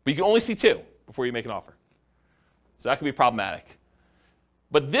 But you can only see 2 before you make an offer. So that can be problematic.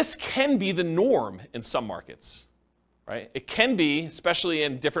 But this can be the norm in some markets, right? It can be, especially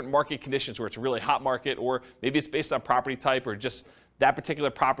in different market conditions where it's a really hot market, or maybe it's based on property type, or just that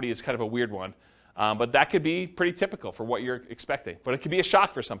particular property is kind of a weird one. But that could be pretty typical for what you're expecting. But it could be a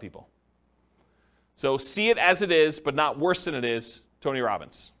shock for some people. So see it as it is, but not worse than it is, Tony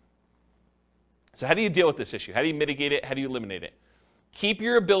Robbins. So how do you deal with this issue? How do you mitigate it? How do you eliminate it? Keep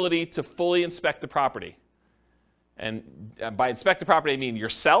your ability to fully inspect the property. And by inspect the property, I mean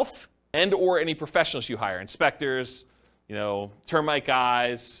yourself and or any professionals you hire, inspectors, termite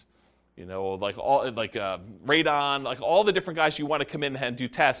guys, radon, like all the different guys you want to come in and do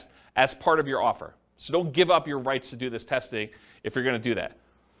tests as part of your offer. So don't give up your rights to do this testing if you're going to do that.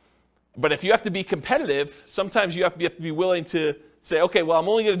 But if you have to be competitive, sometimes you have to be willing to say, okay, well, I'm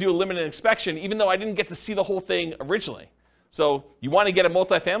only going to do a limited inspection, even though I didn't get to see the whole thing originally. So you want to get a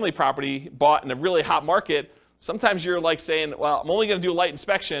multifamily property bought in a really hot market. Sometimes you're like saying, well, I'm only going to do a light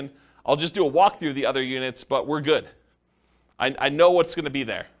inspection. I'll just do a walkthrough of the other units, but we're good. I know what's going to be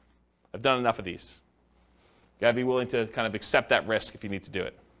there. I've done enough of these. You got to be willing to kind of accept that risk if you need to do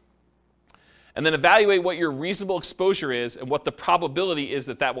it. And then evaluate what your reasonable exposure is and what the probability is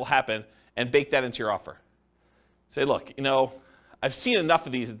that that will happen, and bake that into your offer. Say, look, I've seen enough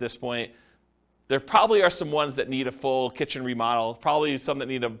of these at this point. There probably are some ones that need a full kitchen remodel, probably some that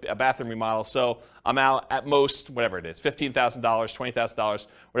need a bathroom remodel. So I'm out at most, whatever it is, $15,000, $20,000,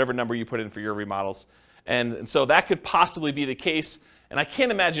 whatever number you put in for your remodels. And so that could possibly be the case. And I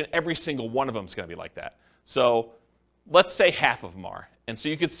can't imagine every single one of them is going to be like that. So let's say half of them are. And so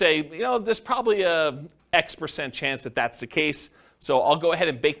you could say, there's probably a X% chance that that's the case. So I'll go ahead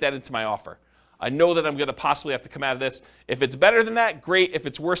and bake that into my offer. I know that I'm going to possibly have to come out of this. If it's better than that, great. If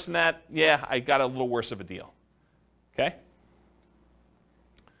it's worse than that, yeah, I got a little worse of a deal. Okay?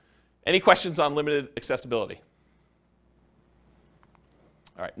 Any questions on limited accessibility?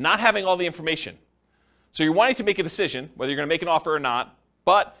 All right, not having all the information. So you're wanting to make a decision, whether you're going to make an offer or not,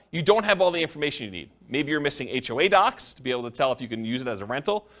 but you don't have all the information you need. Maybe you're missing HOA docs to be able to tell if you can use it as a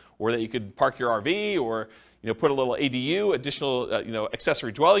rental, or that you could park your RV, or put a little ADU, additional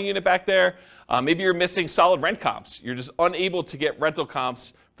accessory dwelling unit back there. Maybe you're missing solid rent comps. You're just unable to get rental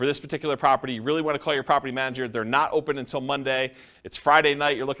comps for this particular property. You really want to call your property manager. They're not open until Monday. It's Friday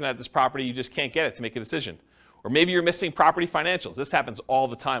night. You're looking at this property. You just can't get it to make a decision. Or maybe you're missing property financials. This happens all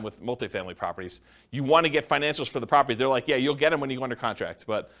the time with multifamily properties. You want to get financials for the property. They're like, yeah, you'll get them when you go under contract,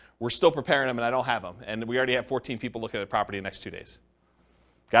 but we're still preparing them and I don't have them. And we already have 14 people looking at the property in the next 2 days.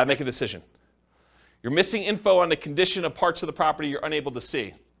 Got to make a decision. You're missing info on the condition of parts of the property you're unable to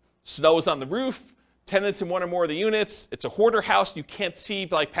see. Snow is on the roof, tenants in one or more of the units. It's a hoarder house. You can't see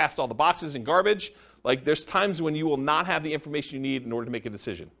past all the boxes and garbage. There's times when you will not have the information you need in order to make a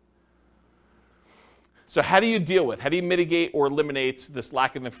decision. So how do you deal with, how do you mitigate or eliminate this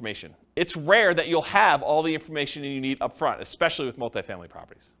lack of information? It's rare that you'll have all the information you need up front, especially with multifamily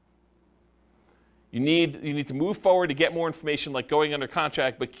properties. You need to move forward to get more information, like going under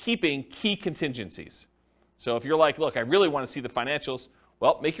contract, but keeping key contingencies. So if you're like, look, I really want to see the financials,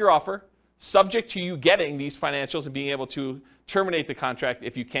 well, make your offer, subject to you getting these financials and being able to terminate the contract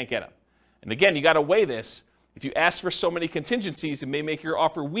if you can't get them. And again, you got to weigh this. If you ask for so many contingencies, it may make your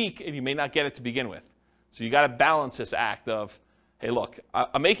offer weak and you may not get it to begin with. So you got to balance this act of, hey, look,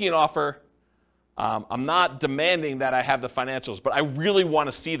 I'm making an offer. I'm not demanding that I have the financials, but I really want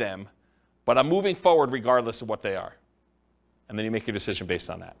to see them. But I'm moving forward regardless of what they are. And then you make your decision based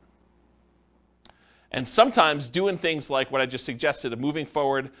on that. And sometimes doing things like what I just suggested of moving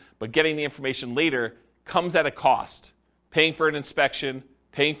forward but getting the information later comes at a cost. Paying for an inspection,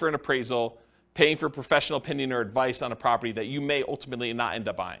 paying for an appraisal, paying for professional opinion or advice on a property that you may ultimately not end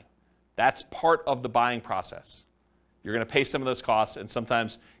up buying. That's part of the buying process. You're going to pay some of those costs, and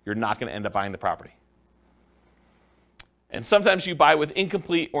sometimes you're not going to end up buying the property. And sometimes you buy with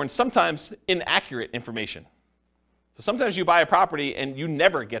incomplete or sometimes inaccurate information. So sometimes you buy a property and you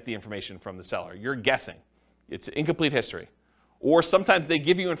never get the information from the seller. You're guessing. It's incomplete history. Or sometimes they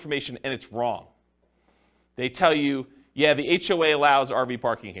give you information and it's wrong. They tell you, yeah, the HOA allows RV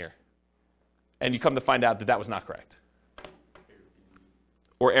parking here. And you come to find out that that was not correct.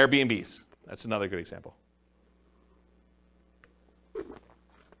 Or Airbnbs. That's another good example.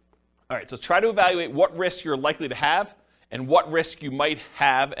 All right, so try to evaluate what risk you're likely to have and what risk you might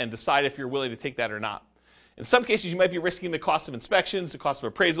have and decide if you're willing to take that or not. In some cases, you might be risking the cost of inspections, the cost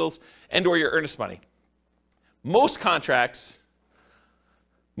of appraisals, and or your earnest money. Most contracts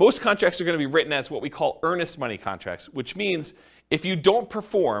are going to be written as what we call earnest money contracts, which means if you don't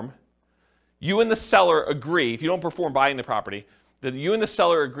perform, you and the seller agree, if you don't perform buying the property, that you and the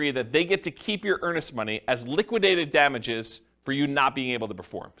seller agree that they get to keep your earnest money as liquidated damages for you not being able to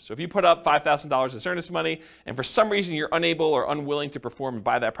perform. So if you put up $5,000 as earnest money, and for some reason you're unable or unwilling to perform and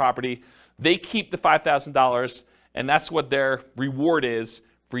buy that property, they keep the $5,000, and that's what their reward is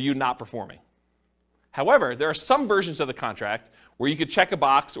for you not performing. However, there are some versions of the contract where you could check a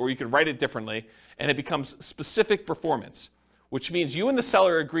box or you could write it differently, and it becomes specific performance, which means you and the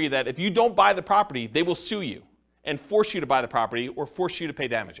seller agree that if you don't buy the property, they will sue you and force you to buy the property or force you to pay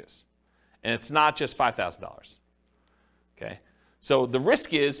damages. And it's not just $5,000. Okay? So the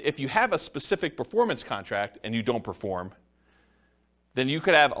risk is if you have a specific performance contract and you don't perform, then you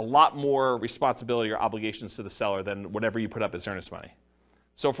could have a lot more responsibility or obligations to the seller than whatever you put up as earnest money.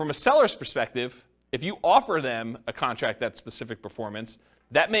 So from a seller's perspective, if you offer them a contract that's specific performance,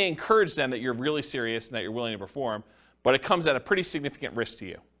 that may encourage them that you're really serious and that you're willing to perform, but it comes at a pretty significant risk to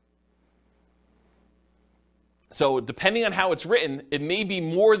you. So depending on how it's written, it may be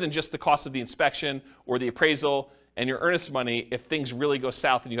more than just the cost of the inspection or the appraisal and your earnest money if things really go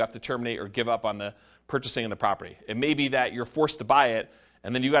south and you have to terminate or give up on the purchasing of the property. It may be that you're forced to buy it,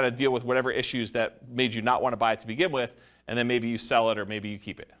 and then you got to deal with whatever issues that made you not want to buy it to begin with, and then maybe you sell it or maybe you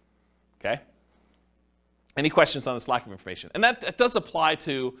keep it. Okay? Any questions on this lack of information? And that does apply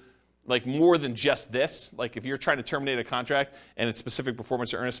to like more than just this. Like if you're trying to terminate a contract and it's specific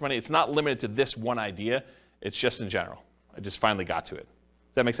performance or earnest money, it's not limited to this one idea. It's just in general. I just finally got to it.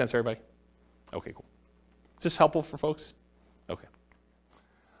 Does that make sense, everybody? Okay, cool. Is this helpful for folks? Okay.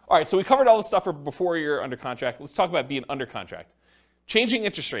 All right, so we covered all the stuff for before you're under contract. Let's talk about being under contract. Changing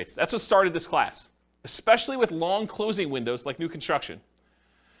interest rates. That's what started this class, especially with long closing windows like new construction.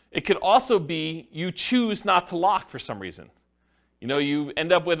 It could also be you choose not to lock for some reason. You know, you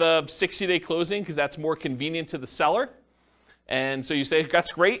end up with a 60-day closing because that's more convenient to the seller. And so you say,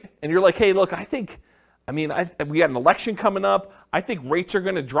 that's great. And you're like, hey, look, we got an election coming up. I think rates are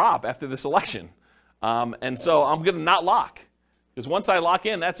going to drop after this election. And so I'm going to not lock. Because once I lock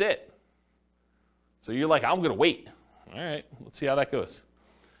in, that's it. So you're like, I'm going to wait. All right, let's see how that goes.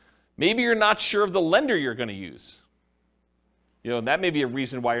 Maybe you're not sure of the lender you're going to use. You know, that may be a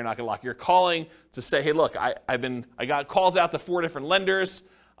reason why you're not going to lock. You're calling to say, hey, look, I got calls out to 4 different lenders.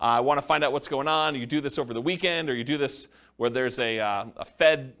 I want to find out what's going on. You do this over the weekend, or you do this where there's a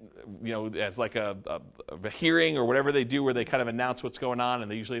Fed, you know, as like a hearing or whatever they do where they kind of announce what's going on,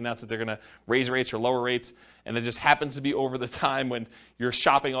 and they usually announce that they're going to raise rates or lower rates, and it just happens to be over the time when you're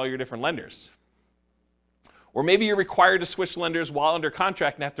shopping all your different lenders. Or maybe you're required to switch lenders while under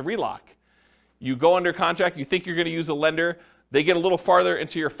contract and have to relock. You go under contract, you think you're going to use a lender, they get a little farther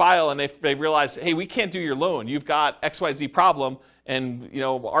into your file and they realize, hey, we can't do your loan. You've got XYZ problem, and you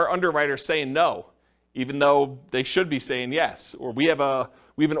know our underwriter's saying no, even though they should be saying yes. Or we have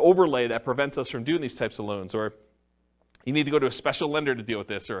an overlay that prevents us from doing these types of loans. Or you need to go to a special lender to deal with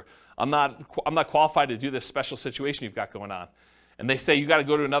this. Or I'm not qualified to do this special situation you've got going on. And they say you got to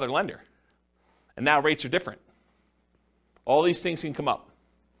go to another lender. And now rates are different. All these things can come up.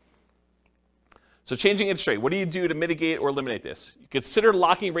 So changing interest rate, what do you do to mitigate or eliminate this? You consider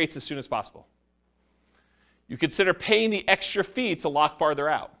locking rates as soon as possible. You consider paying the extra fee to lock farther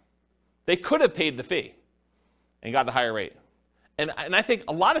out. They could have paid the fee and got a higher rate. And I think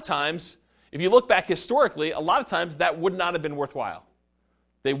a lot of times, if you look back historically, a lot of times that would not have been worthwhile.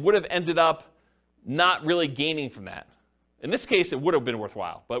 They would have ended up not really gaining from that. In this case, it would have been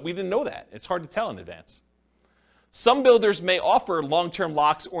worthwhile, but we didn't know that. It's hard to tell in advance. Some builders may offer long-term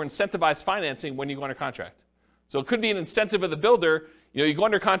locks or incentivized financing when you go under contract. So it could be an incentive of the builder. You know, you go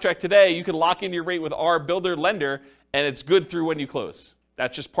under contract today, you can lock in your rate with our builder lender, and it's good through when you close.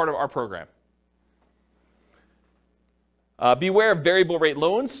 That's just part of our program. Beware of variable rate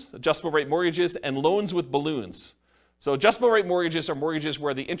loans, adjustable rate mortgages, and loans with balloons. So adjustable rate mortgages are mortgages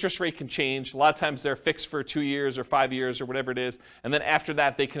where the interest rate can change. A lot of times they're fixed for 2 years or 5 years or whatever it is. And then after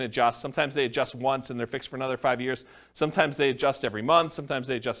that, they can adjust. Sometimes they adjust once and they're fixed for another 5 years. Sometimes they adjust every month. Sometimes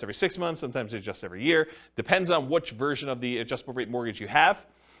they adjust every 6 months. Sometimes they adjust every year. Depends on which version of the adjustable rate mortgage you have.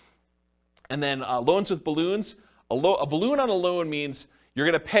 And then loans with balloons. A balloon on a loan means you're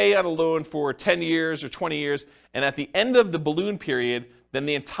going to pay on a loan for 10 years or 20 years. And at the end of the balloon period, then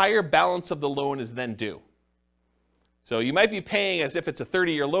the entire balance of the loan is then due. So you might be paying as if it's a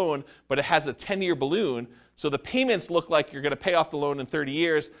 30-year loan, but it has a 10-year balloon. So the payments look like you're going to pay off the loan in 30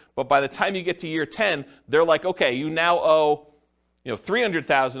 years, but by the time you get to year 10, they're like, okay, you now owe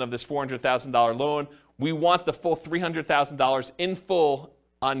 $300,000 of this $400,000 loan. We want the full $300,000 in full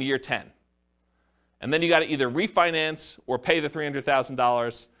on year 10. And then you got to either refinance or pay the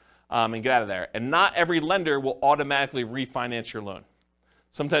 $300,000 and get out of there. And not every lender will automatically refinance your loan.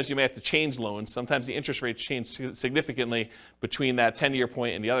 Sometimes you may have to change loans. Sometimes the interest rates change significantly between that 10-year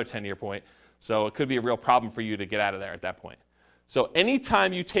point and the other 10-year point. So it could be a real problem for you to get out of there at that point. So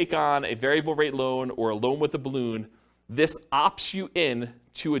anytime you take on a variable rate loan or a loan with a balloon, this opts you in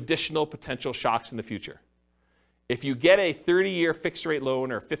to additional potential shocks in the future. If you get a 30-year fixed rate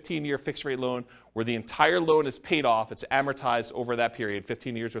loan or a 15-year fixed rate loan where the entire loan is paid off, it's amortized over that period,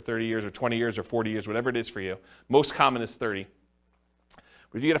 15 years or 30 years or 20 years or 40 years, whatever it is for you. Most common is 30.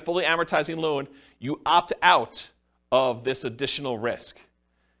 But if you get a fully amortizing loan, you opt out of this additional risk.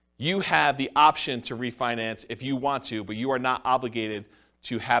 You have the option to refinance if you want to, but you are not obligated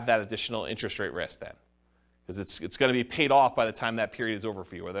to have that additional interest rate risk then. Because it's going to be paid off by the time that period is over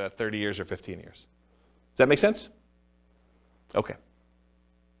for you, whether that's 30 years or 15 years. Does that make sense? Okay.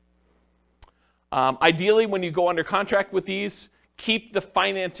 Ideally, when you go under contract with these, keep the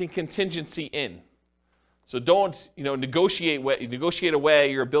financing contingency in. So don't negotiate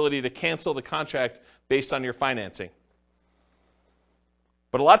away your ability to cancel the contract based on your financing.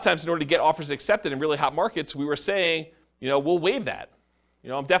 But a lot of times in order to get offers accepted in really hot markets, we were saying, we'll waive that.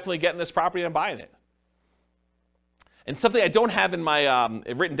 I'm definitely getting this property and I'm buying it. And something I don't have in my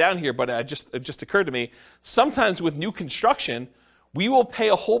written down here, but it just occurred to me, sometimes with new construction, we will pay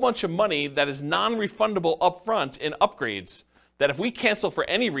a whole bunch of money that is non-refundable upfront in upgrades that if we cancel for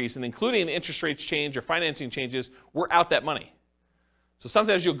any reason, including the interest rates change or financing changes, we're out that money. So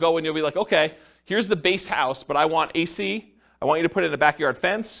sometimes you'll go and you'll be like, okay, here's the base house, but I want AC. I want you to put in a backyard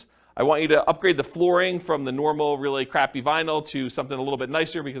fence. I want you to upgrade the flooring from the normal, really crappy vinyl to something a little bit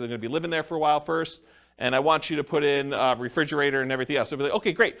nicer because I'm going to be living there for a while first. And I want you to put in a refrigerator and everything else. So we'll be like,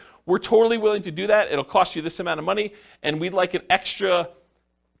 okay, great. We're totally willing to do that. It'll cost you this amount of money. And we'd like an extra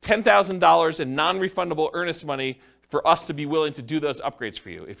 $10,000 in non-refundable earnest money for us to be willing to do those upgrades for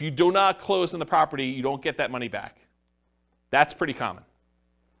you. If you do not close on the property, you don't get that money back. That's pretty common.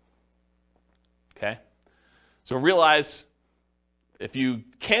 Okay? So realize if you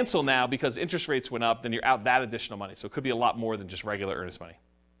cancel now because interest rates went up, then you're out that additional money. So it could be a lot more than just regular earnest money.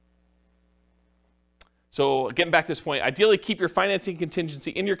 So getting back to this point, ideally keep your financing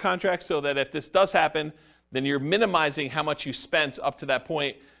contingency in your contract so that if this does happen, then you're minimizing how much you spent up to that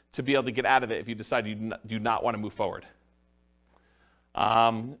point to be able to get out of it if you decide you do not want to move forward.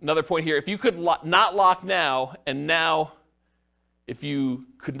 Another point here, if you could not lock now, and now if you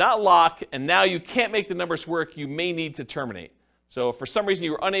could not lock and now you can't make the numbers work, you may need to terminate. So if for some reason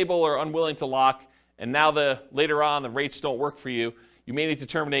you were unable or unwilling to lock, and now later on the rates don't work for you, you may need to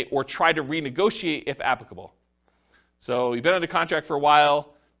terminate or try to renegotiate if applicable. So you've been under contract for a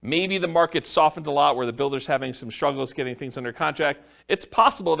while. Maybe the market's softened a lot where the builder's having some struggles getting things under contract. It's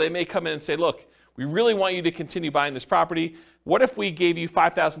possible they may come in and say, look, we really want you to continue buying this property. What if we gave you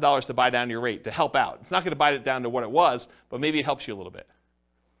 $5,000 to buy down your rate to help out? It's not going to buy it down to what it was, but maybe it helps you a little bit.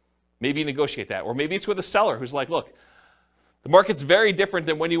 Maybe you negotiate that. Or maybe it's with a seller who's like, look, the market's very different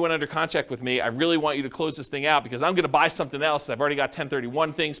than when you went under contract with me. I really want you to close this thing out because I'm going to buy something else. I've already got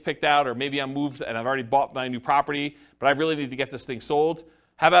 1031 things picked out, or maybe I'm moved and I've already bought my new property, but I really need to get this thing sold.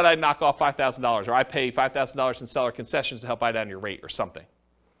 How about I knock off $5,000 or I pay $5,000 in seller concessions to help buy down your rate or something?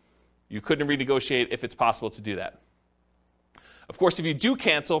 You couldn't renegotiate if it's possible to do that. Of course, if you do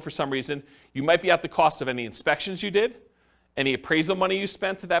cancel for some reason, you might be at the cost of any inspections you did, any appraisal money you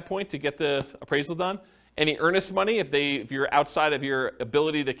spent to that point to get the appraisal done, any earnest money if you're outside of your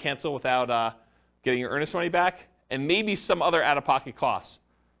ability to cancel without getting your earnest money back, and maybe some other out-of-pocket costs.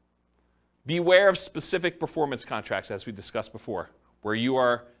 Beware of specific performance contracts, as we discussed before, where you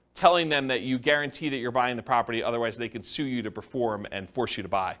are telling them that you guarantee that you're buying the property, otherwise they can sue you to perform and force you to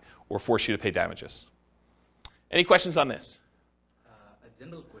buy or force you to pay damages. Any questions on this? A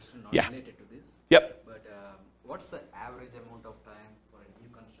general question not Yeah. related to this. Yep. But what's the average amount of time for a new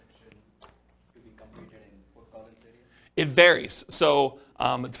construction to be completed in Fort Collins area? It varies. So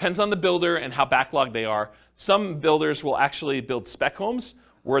it depends on the builder and how backlogged they are. Some builders will actually build spec homes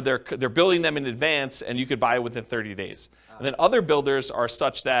where they're building them in advance and you could buy it within 30 days. And then other builders are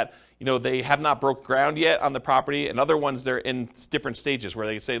such that they have not broke ground yet on the property, and other ones they're in different stages where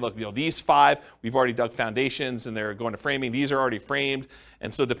they say, look, these 5, we've already dug foundations and they're going to framing. These are already framed.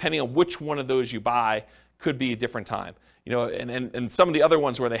 And so depending on which one of those you buy could be a different time. And some of the other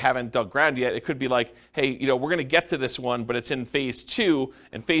ones where they haven't dug ground yet, it could be like, hey, we're going to get to this one, but it's in phase 2,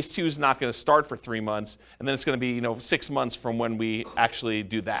 and phase 2 is not going to start for 3 months, and then it's going to be 6 months from when we actually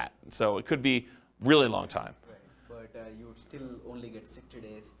do that. So it could be really long time. Right, but you would still only get 60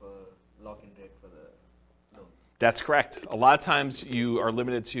 days for lock-in rate for the loans. That's correct. A lot of times you are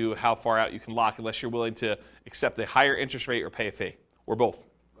limited to how far out you can lock unless you're willing to accept a higher interest rate or pay a fee, or both.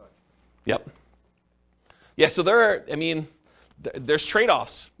 Got it. Yep. Yeah, so there's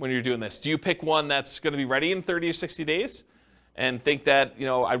trade-offs when you're doing this. Do you pick one that's going to be ready in 30 or 60 days and think that,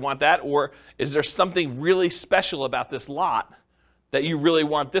 I want that? Or is there something really special about this lot that you really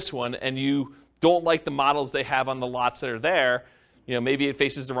want this one and you don't like the models they have on the lots that are there? Maybe it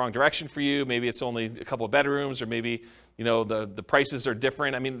faces the wrong direction for you. Maybe it's only a couple of bedrooms, or maybe, the prices are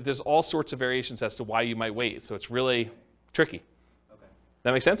different. I mean, there's all sorts of variations as to why you might wait. So it's really tricky. Okay.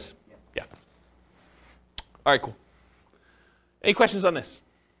 That make sense? Yeah. All right, cool. Any questions on this?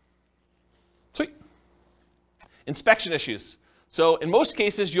 Sweet. Inspection issues. So in most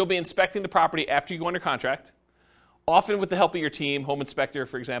cases, you'll be inspecting the property after you go under contract, often with the help of your team, home inspector,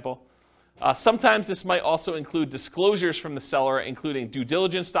 for example. Sometimes this might also include disclosures from the seller, including due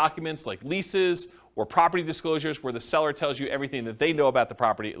diligence documents like leases or property disclosures where the seller tells you everything that they know about the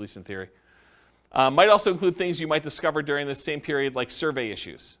property, at least in theory. Might also include things you might discover during the same period, like survey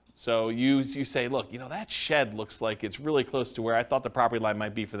issues. So you say, look, that shed looks like it's really close to where I thought the property line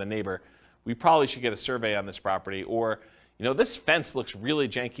might be for the neighbor. We probably should get a survey on this property. Or, this fence looks really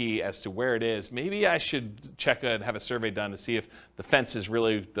janky as to where it is. Maybe I should check and have a survey done to see if the fence is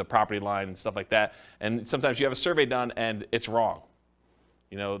really the property line and stuff like that. And sometimes you have a survey done and it's wrong.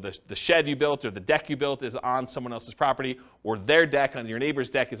 The shed you built or the deck you built is on someone else's property, or their deck on your neighbor's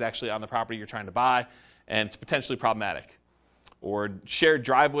deck is actually on the property you're trying to buy, and it's potentially problematic. Or shared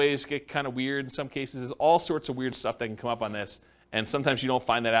driveways get kind of weird in some cases. There's all sorts of weird stuff that can come up on this, and sometimes you don't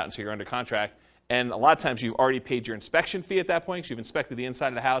find that out until you're under contract. And a lot of times you've already paid your inspection fee at that point, because you've inspected the inside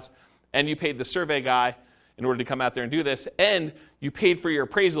of the house, and you paid the survey guy in order to come out there and do this, and you paid for your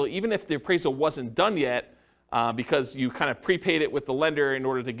appraisal, even if the appraisal wasn't done yet, because you kind of prepaid it with the lender in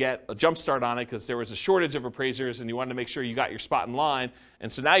order to get a jump start on it, because there was a shortage of appraisers and you wanted to make sure you got your spot in line.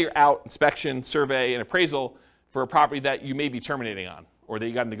 And so now you're out, inspection, survey, and appraisal for a property that you may be terminating on or that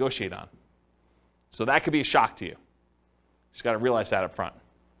you got to negotiate on. So that could be a shock to you. You just got to realize that up front.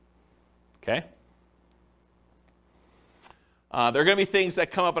 Okay? There are going to be things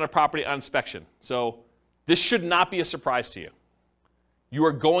that come up on a property on inspection. So this should not be a surprise to you. You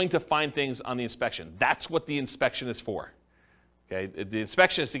are going to find things on the inspection. That's what the inspection is for. Okay? The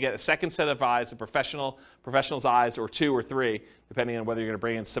inspection is to get a second set of eyes, a professional's eyes, or 2 or 3, depending on whether you're going to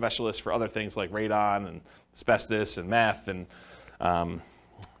bring in specialists for other things like radon and asbestos and meth and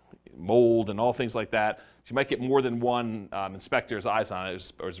mold and all things like that. You might get more than one inspector's eyes on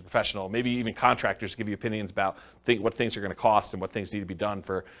it, or as a professional. Maybe even contractors give you opinions about what things are going to cost and what things need to be done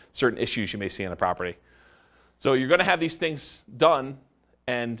for certain issues you may see on the property. So you're going to have these things done,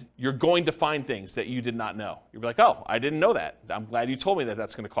 and you're going to find things that you did not know. You'll be like, oh, I didn't know that. I'm glad you told me that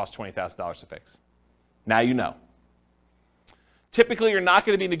that's going to cost $20,000 to fix. Now you know. Typically, you're not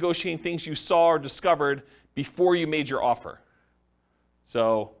going to be negotiating things you saw or discovered before you made your offer.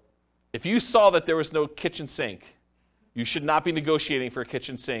 So if you saw that there was no kitchen sink, you should not be negotiating for a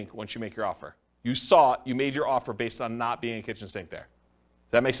kitchen sink once you make your offer. You saw it, you made your offer based on not being a kitchen sink there.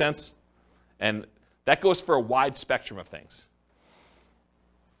 Does that make sense? And that goes for a wide spectrum of things.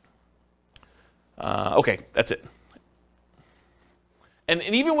 Okay, that's it. And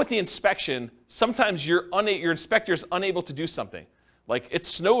even with the inspection, sometimes your inspector is unable to do something. Like it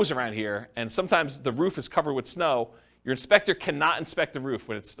snows around here, and sometimes the roof is covered with snow. Your inspector cannot inspect the roof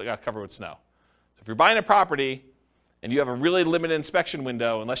when it's got covered with snow. So if you're buying a property and you have a really limited inspection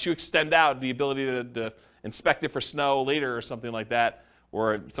window, unless you extend out the ability to inspect it for snow later or something like that,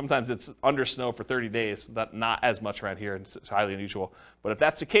 or sometimes it's under snow for 30 days, not as much around here, it's highly unusual. But if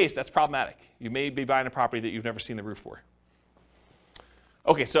that's the case, that's problematic. You may be buying a property that you've never seen the roof for.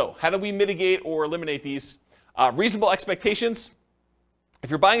 Okay, so how do we mitigate or eliminate these? Reasonable expectations. If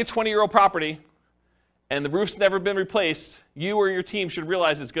you're buying a 20-year-old property and the roof's never been replaced, you or your team should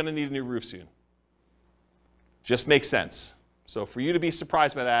realize it's going to need a new roof soon. Just makes sense. So for you to be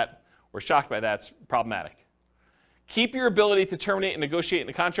surprised by that or shocked by that, it's problematic. Keep your ability to terminate and negotiate in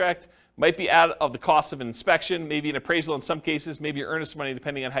a contract. Might be out of the cost of an inspection, maybe an appraisal in some cases, maybe your earnest money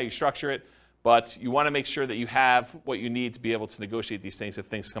depending on how you structure it. But you want to make sure that you have what you need to be able to negotiate these things if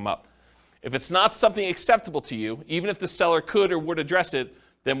things come up. If it's not something acceptable to you, even if the seller could or would address it,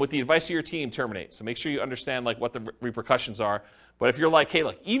 then with the advice of your team, terminate. So make sure you understand what the repercussions are. But if you're like, hey,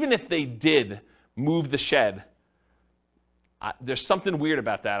 look, even if they did move the shed. There's something weird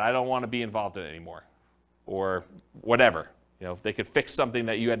about that. I don't want to be involved in it anymore, or whatever. If they could fix something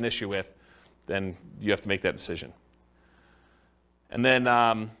that you had an issue with, then you have to make that decision. And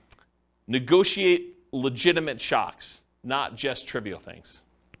then negotiate legitimate shocks, not just trivial things.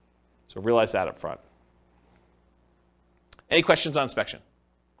 So realize that up front. Any questions on inspection?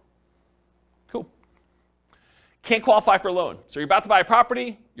 Cool. Can't qualify for a loan. So you're about to buy a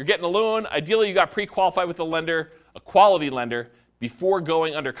property, you're getting a loan. Ideally, you got pre-qualified with a lender, a quality lender, before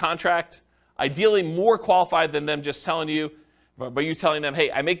going under contract. Ideally, more qualified than them just telling you, but you telling them,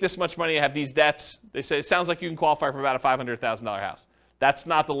 hey, I make this much money, I have these debts. They say, it sounds like you can qualify for about a $500,000 house. That's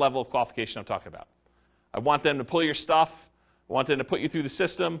not the level of qualification I'm talking about. I want them to pull your stuff. I want them to put you through the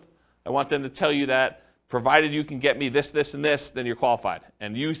system. I want them to tell you that provided you can get me this, this, and this, then you're qualified.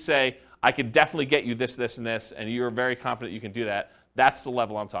 And you say, I can definitely get you this, this, and this, and you're very confident you can do that. That's the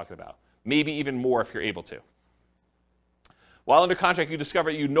level I'm talking about. Maybe even more if you're able to. While under contract, you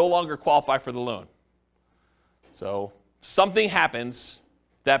discover you no longer qualify for the loan. So something happens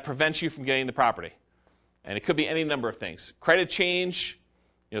that prevents you from getting the property. And it could be any number of things. Credit change,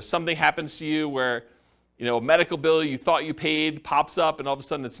 something happens to you where, a medical bill you thought you paid pops up and all of a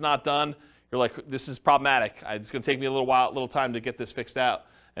sudden it's not done. You're like, this is problematic. It's going to take me a little time to get this fixed out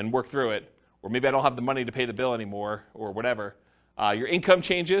and work through it. Or maybe I don't have the money to pay the bill anymore or whatever. Your income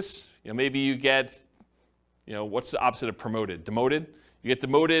changes. Maybe you get, what's the opposite of promoted? Demoted? You get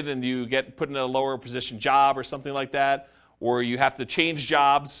demoted and you get put in a lower position job or something like that. Or you have to change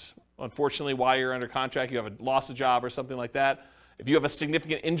jobs. Unfortunately, while you're under contract, you have lost a job or something like that. If you have a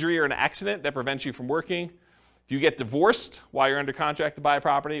significant injury or an accident that prevents you from working, if you get divorced while you're under contract to buy a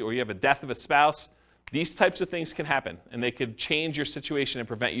property, or you have a death of a spouse, these types of things can happen, and they could change your situation and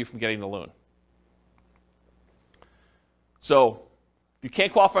prevent you from getting the loan. So if you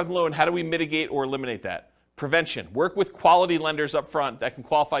can't qualify for the loan, how do we mitigate or eliminate that? Prevention. Work with quality lenders up front that can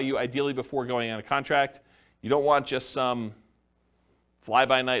qualify you ideally before going on a contract. You don't want just some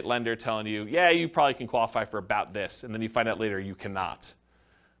fly-by-night lender telling you, yeah, you probably can qualify for about this, and then you find out later you cannot.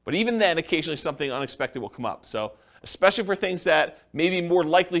 But even then, occasionally something unexpected will come up. So especially for things that may be more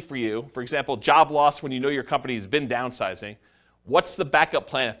likely for you, for example, job loss when you know your company has been downsizing, what's the backup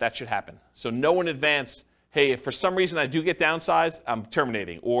plan if that should happen? So know in advance, hey, if for some reason I do get downsized, I'm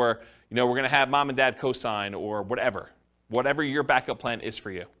terminating. Or we're going to have mom and dad co-sign or whatever your backup plan is for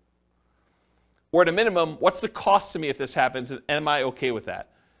you. Or at a minimum, what's the cost to me if this happens, and am I okay with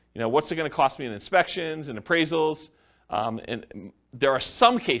that? What's it going to cost me in inspections and appraisals? And there are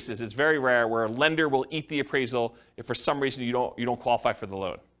some cases, it's very rare, where a lender will eat the appraisal if for some reason you don't qualify for the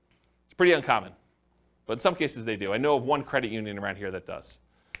loan. It's pretty uncommon, but in some cases they do. I know of one credit union around here that does.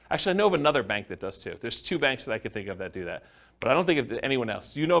 Actually, I know of another bank that does too. There's 2 banks that I could think of that do that, but I don't think of anyone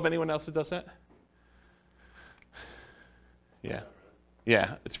else. Do you know of anyone else that does that?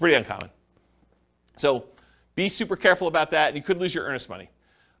 Yeah, it's pretty uncommon. So be super careful about that, and you could lose your earnest money.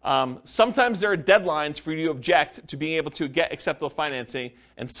 Sometimes there are deadlines for you to object to being able to get acceptable financing,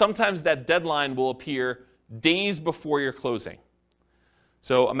 and sometimes that deadline will appear days before your closing.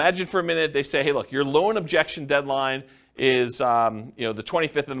 So imagine for a minute they say, hey, look, your loan objection deadline is the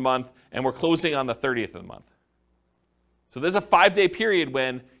 25th of the month, and we're closing on the 30th of the month. So there's a 5-day period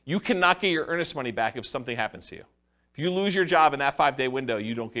when you cannot get your earnest money back if something happens to you. If you lose your job in that 5-day window,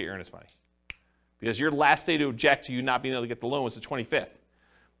 you don't get your earnest money. Because your last day to object to you not being able to get the loan was the 25th.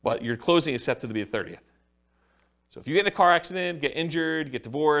 But your closing is set to be the 30th. So if you get in a car accident, get injured, get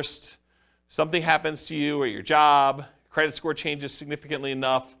divorced, something happens to you at your job, credit score changes significantly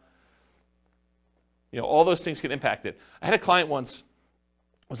enough, all those things can impact it. I had a client once,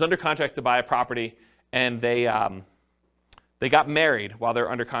 was under contract to buy a property, and they got married while they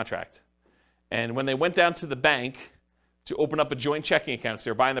were under contract. And when they went down to the bank to open up a joint checking account, because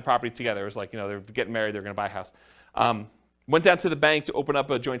they were buying the property together, it was like, they're getting married, they're going to buy a house. Went down to the bank to open up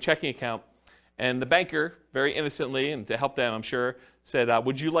a joint checking account, and the banker, very innocently, and to help them, I'm sure, said,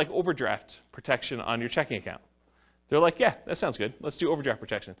 would you like overdraft protection on your checking account? They're like, yeah, that sounds good. Let's do overdraft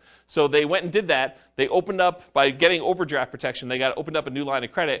protection. So they went and did that. They opened up, by getting overdraft protection, they opened up a new line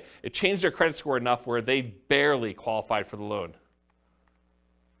of credit. It changed their credit score enough where they barely qualified for the loan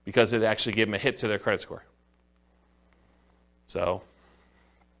because it actually gave them a hit to their credit score. So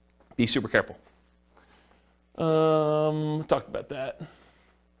be super careful. Talked about that.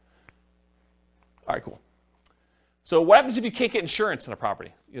 All right, cool. So what happens if you can't get insurance on a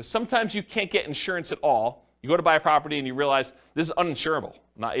property? Sometimes you can't get insurance at all. You go to buy a property and you realize this is uninsurable.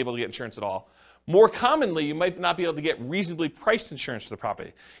 I'm not able to get insurance at all. More commonly, you might not be able to get reasonably priced insurance for the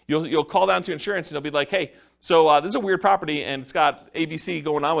property. You'll call down to insurance and they'll be like, hey, so this is a weird property and it's got ABC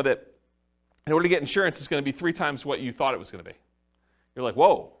going on with it. in order to get insurance, it's going to be 3 times what you thought it was going to be. You're like,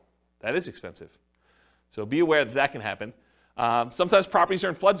 whoa, that is expensive. So be aware that that can happen. Sometimes properties are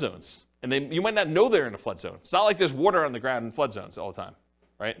in flood zones, and you might not know they're in a flood zone. It's not like there's water on the ground in flood zones all the time,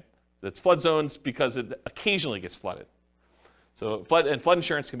 right? It's flood zones because it occasionally gets flooded. So flood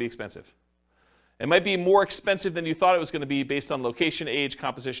insurance can be expensive. It might be more expensive than you thought it was going to be based on location, age,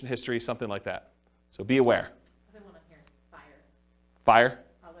 composition, history, something like that. So be aware. Other one on here, fire. Fire?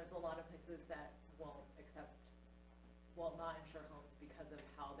 There's a lot of places that will not insure homes because of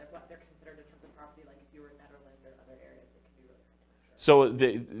what they're considered in terms of property. Like if you were in Netherlands or other areas, it can be really hard to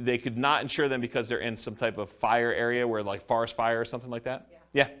insure. So they could not insure them because they're in some type of fire area where like forest fire or something like that?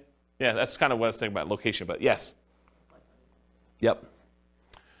 Yeah. Yeah, that's kind of what I was thinking about location, but yes. Yep.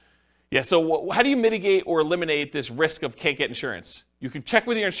 Yeah, so how do you mitigate or eliminate this risk of can't get insurance? You can check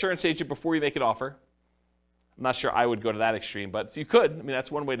with your insurance agent before you make an offer. I'm not sure I would go to that extreme, but you could. I mean,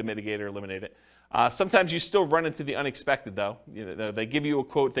 that's one way to mitigate or eliminate it. Sometimes you still run into the unexpected, though. They give you a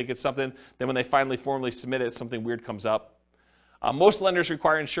quote, think it's something, then when they finally formally submit it, something weird comes up. Most lenders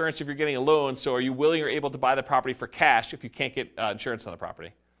require insurance if you're getting a loan, so are you willing or able to buy the property for cash if you can't get insurance on the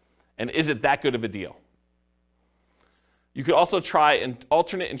property? And is it that good of a deal? You could also try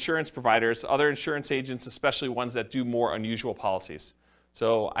alternate insurance providers, other insurance agents, especially ones that do more unusual policies.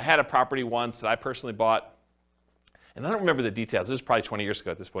 So I had a property once that I personally bought, and I don't remember the details. This was probably 20 years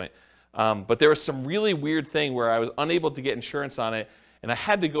ago at this point. But there was some really weird thing where I was unable to get insurance on it, and I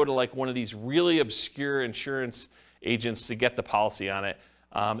had to go to like one of these really obscure insurance agents to get the policy on it.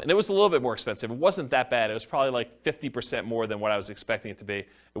 And it was a little bit more expensive. It wasn't that bad. It was probably like 50% more than what I was expecting it to be.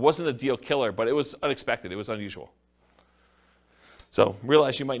 It wasn't a deal killer, but it was unexpected. It was unusual. So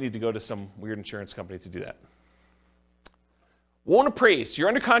realize you might need to go to some weird insurance company to do that. Won't appraise. You're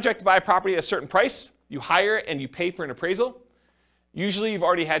under contract to buy a property at a certain price. You hire it and you pay for an appraisal. Usually you've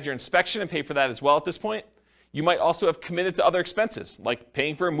already had your inspection and pay for that as well at this point. You might also have committed to other expenses, like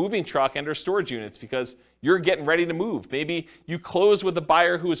paying for a moving truck and or storage units because you're getting ready to move. Maybe you close with the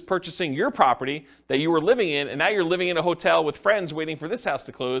buyer who is purchasing your property that you were living in, and now you're living in a hotel with friends waiting for this house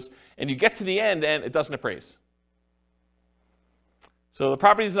to close, and you get to the end and it doesn't appraise. So the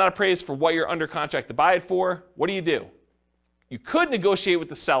property is not appraised for what you're under contract to buy it for. What do? You could negotiate with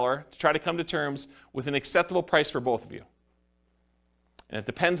the seller to try to come to terms with an acceptable price for both of you. And it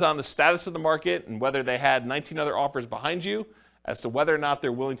depends on the status of the market and whether they had 19 other offers behind you as to whether or not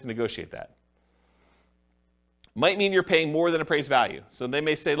they're willing to negotiate that. Might mean you're paying more than appraised value. So they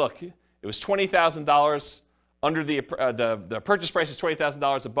may say, look, it was $20,000 under the purchase price is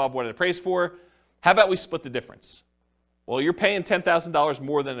 $20,000 above what it appraised for. How about we split the difference? Well, you're paying $10,000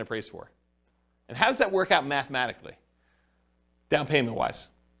 more than it appraised for. And how does that work out mathematically, down payment-wise?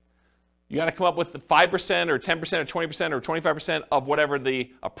 You got to come up with the 5% or 10% or 20% or 25% of whatever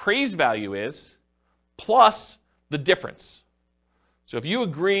the appraised value is, plus the difference. So if you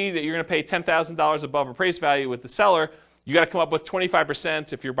agree that you're going to pay $10,000 above appraised value with the seller, you got to come up with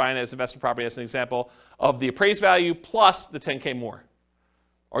 25%, if you're buying it as investment property as an example, of the appraised value plus the $10K more.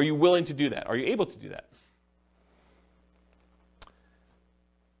 Are you willing to do that? Are you able to do that?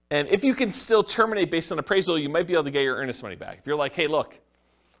 And if you can still terminate based on appraisal, you might be able to get your earnest money back. If you're like, hey, look,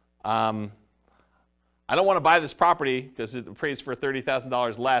 I don't want to buy this property because it appraised for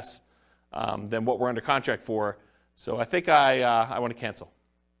 $30,000 less than what we're under contract for, so I think I want to cancel.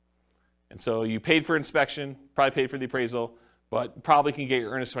 And so you paid for inspection, probably paid for the appraisal, but probably can get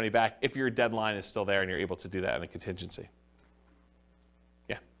your earnest money back if your deadline is still there and you're able to do that in a contingency.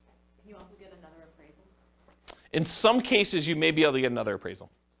 Yeah? Can you also get another appraisal? In some cases, you may be able to get another appraisal.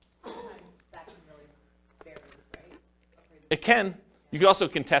 Sometimes that can really vary, right? Appraisal. It can. You could also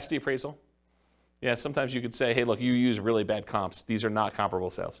contest the appraisal. Yeah, sometimes you could say, hey, look, you use really bad comps. These are not comparable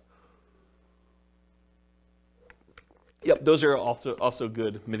sales. Yep, those are also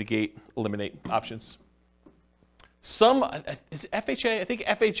good mitigate, eliminate options. Is FHA? I think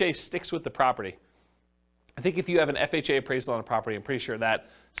FHA sticks with the property. I think if you have an FHA appraisal on a property, I'm pretty sure that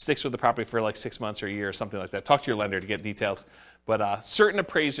sticks with the property for like 6 months or a year or something like that. Talk to your lender to get details. But certain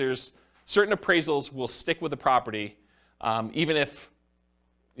appraisals will stick with the property, even if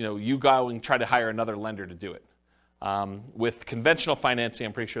you go and try to hire another lender to do it. With conventional financing,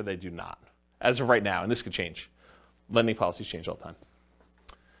 I'm pretty sure they do not, as of right now, and this could change. Lending policies change all the time.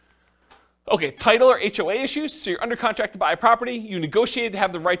 Okay, title or HOA issues. So you're under contract to buy a property. You negotiated to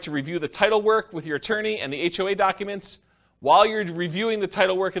have the right to review the title work with your attorney and the HOA documents. While you're reviewing the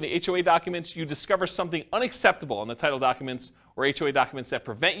title work and the HOA documents, you discover something unacceptable in the title documents or HOA documents that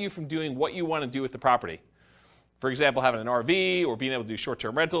prevent you from doing what you want to do with the property. For example, having an RV or being able to do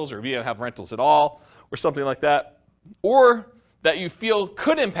short-term rentals or being able to have rentals at all or something like that. Or that you feel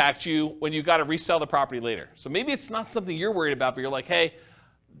could impact you when you got to resell the property later. So maybe it's not something you're worried about, but you're like, hey,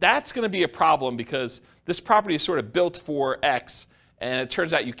 that's going to be a problem because this property is sort of built for X, and it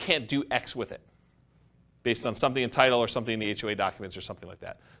turns out you can't do X with it based on something in title or something in the HOA documents or something like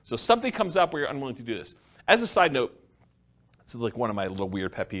that. So something comes up where you're unwilling to do this. As a side note, this is like one of my little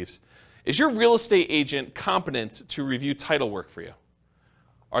weird pet peeves. Is your real estate agent competent to review title work for you?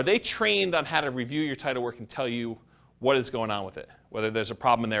 Are they trained on how to review your title work and tell you what is going on with it, whether there's a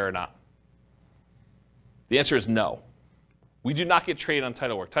problem in there or not? The answer is no. We do not get trained on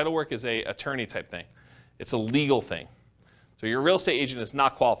title work. Title work is an attorney type thing. It's a legal thing. So your real estate agent is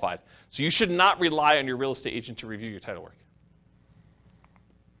not qualified. So you should not rely on your real estate agent to review your title work.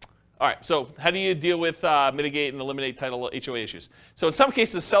 All right, so how do you deal with, mitigate, and eliminate title HOA issues? So in some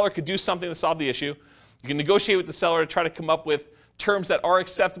cases, the seller could do something to solve the issue. You can negotiate with the seller to try to come up with terms that are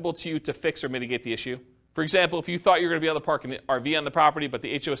acceptable to you to fix or mitigate the issue. For example, if you thought you were going to be able to park an RV on the property, but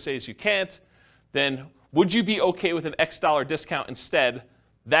the HOA says you can't, then would you be okay with an X dollar discount instead?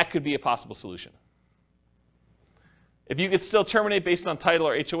 That could be a possible solution. If you could still terminate based on title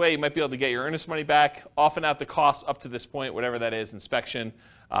or HOA, you might be able to get your earnest money back, often out the costs up to this point, whatever that is, inspection,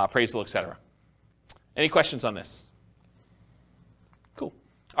 appraisal, etc. Any questions on this? Cool.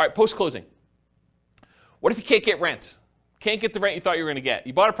 All right, post-closing. What if you can't get rent? Can't get the rent you thought you were going to get?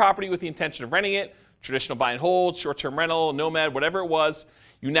 You bought a property with the intention of renting it, traditional buy and hold, short-term rental, nomad, whatever it was.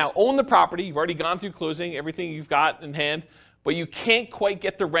 You now own the property. You've already gone through closing, everything you've got in hand, but you can't quite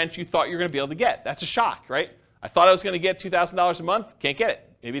get the rent you thought you were going to be able to get. That's a shock, right? I thought I was going to get $2,000 a month. Can't get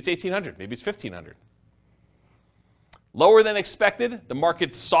it. Maybe it's $1,800. Maybe it's $1,500. Lower than expected. The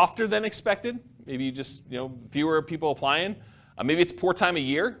market's softer than expected. Maybe you just, fewer people applying. Maybe it's poor time of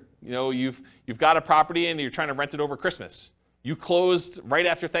year. You've got a property and you're trying to rent it over Christmas. You closed right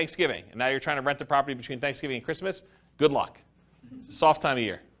after Thanksgiving, and now you're trying to rent the property between Thanksgiving and Christmas. Good luck. It's a soft time of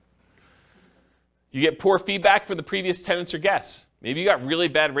year. You get poor feedback from the previous tenants or guests. Maybe you got really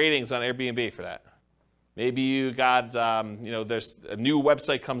bad ratings on Airbnb for that. Maybe you got, there's a new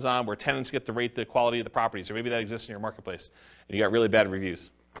website comes on where tenants get to rate the quality of the properties, or maybe that exists in your marketplace, and you got really bad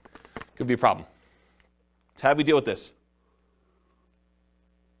reviews. Could be a problem. So how do we deal with this?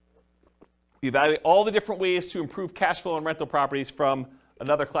 We evaluate all the different ways to improve cash flow on rental properties from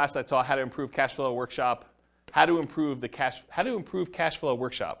another class I taught, How to Improve Cash Flow Workshop, How to Improve Cash Flow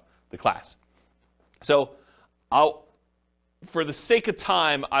Workshop, the class. So for the sake of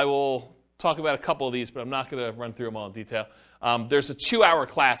time, I will talk about a couple of these, but I'm not going to run through them all in detail. There's a 2-hour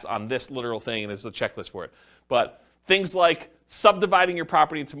class on this literal thing, and there's a checklist for it. But things like subdividing your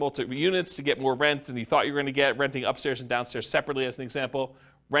property into multiple units to get more rent than you thought you were going to get, renting upstairs and downstairs separately as an example,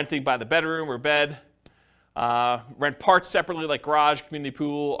 renting by the bedroom or bed, rent parts separately like garage, community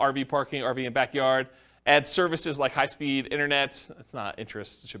pool, RV parking, RV and backyard, add services like high-speed internet. That's not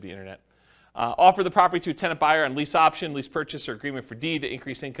interest, it should be internet. Offer the property to a tenant buyer on lease option, lease purchase, or agreement for deed to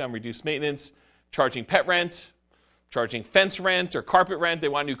increase income, reduce maintenance, charging pet rent, charging fence rent or carpet rent. They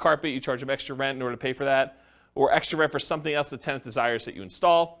want new carpet, you charge them extra rent in order to pay for that, or extra rent for something else the tenant desires that you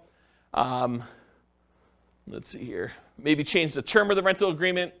install. Let's see here. Maybe change the term of the rental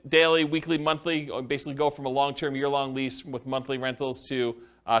agreement, daily, weekly, monthly, or basically go from a long-term, year-long lease with monthly rentals to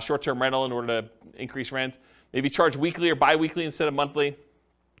short-term rental in order to increase rent. Maybe charge weekly or bi-weekly instead of monthly.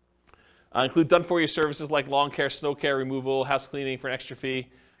 Include done-for-you services like lawn care, snow care, removal, house cleaning for an extra fee.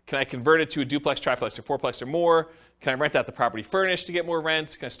 Can I convert it to a duplex, triplex, or fourplex or more? Can I rent out the property furnished to get more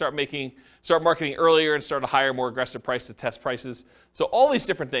rents? Can I start marketing earlier and start a higher, more aggressive price to test prices? So all these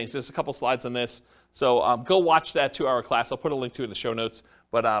different things. There's a couple slides on this. So go watch that 2-hour class. I'll put a link to it in the show notes.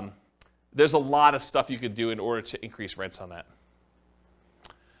 But there's a lot of stuff you could do in order to increase rents on that.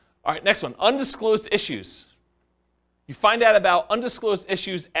 All right, next one, undisclosed issues. You find out about undisclosed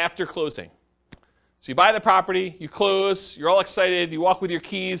issues after closing. So you buy the property, you close, you're all excited, you walk with your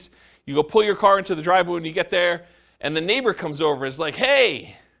keys, you go pull your car into the driveway when you get there, and the neighbor comes over and is like,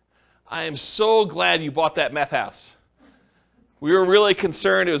 hey, I am so glad you bought that meth house. We were really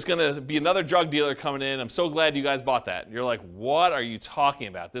concerned it was going to be another drug dealer coming in. I'm so glad you guys bought that. And you're like, what are you talking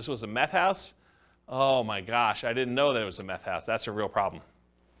about? This was a meth house? Oh my gosh, I didn't know that it was a meth house. That's a real problem.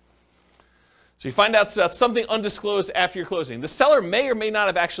 So you find out about something undisclosed after your closing. The seller may or may not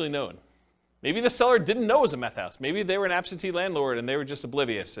have actually known. Maybe the seller didn't know it was a meth house. Maybe they were an absentee landlord and they were just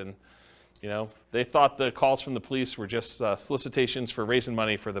oblivious, and they thought the calls from the police were just solicitations for raising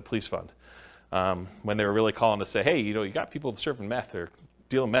money for the police fund, when they were really calling to say, hey, you got people serving meth or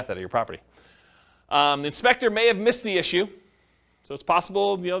dealing meth out of your property. The inspector may have missed the issue. So it's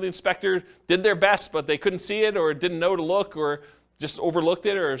possible, the inspector did their best, but they couldn't see it or didn't know to look or just overlooked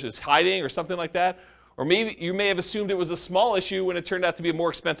it or was just hiding or something like that. Or maybe you may have assumed it was a small issue when it turned out to be a more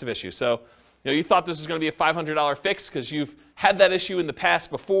expensive issue. So, you thought this was going to be a $500 fix because you've had that issue in the past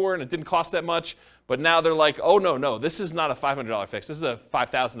before and it didn't cost that much. But now they're like, oh, no, this is not a $500 fix. This is a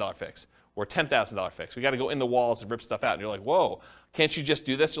 $5,000 fix or $10,000 fix. We got to go in the walls and rip stuff out. And you're like, whoa, can't you just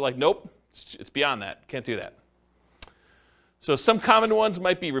do this? They're like, nope, it's beyond that. Can't do that. So some common ones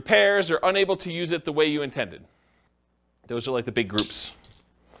might be repairs or unable to use it the way you intended. Those are like the big groups.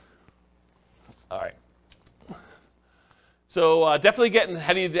 All right. So definitely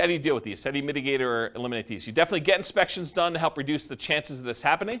how do you deal with these? How do you mitigate or eliminate these? You definitely get inspections done to help reduce the chances of this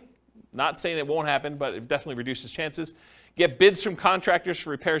happening. Not saying it won't happen, but it definitely reduces chances. Get bids from contractors for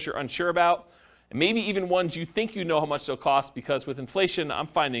repairs you're unsure about, and maybe even ones you think you know how much they'll cost, because with inflation, I'm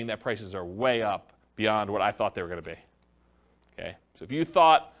finding that prices are way up beyond what I thought they were going to be. Okay, so if you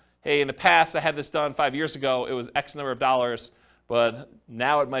thought, hey, in the past I had this done 5 years ago, it was X number of dollars, but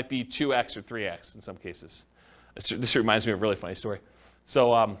now it might be 2X or 3X in some cases. This reminds me of a really funny story.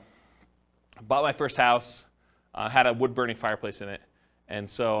 So I bought my first house, had a wood-burning fireplace in it, and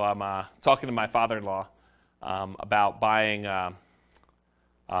so I'm talking to my father-in-law about buying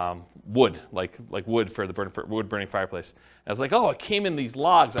wood, like wood for the wood-burning fireplace. And I was like, oh, it came in these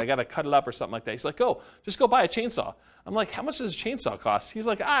logs. I got to cut it up or something like that. He's like, oh, just go buy a chainsaw. I'm like, how much does a chainsaw cost? He's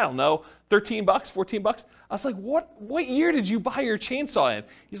like, I don't know, $13, $14. I was like, what year did you buy your chainsaw in?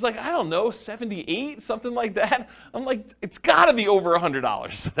 He's like, I don't know, 78, something like that. I'm like, it's got to be over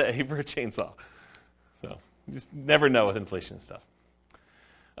 $100 today for a chainsaw. So you just never know with inflation and stuff.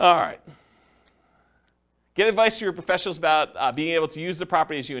 All right. Get advice from your professionals about being able to use the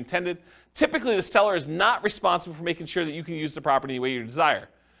property as you intended. Typically, the seller is not responsible for making sure that you can use the property the way you desire.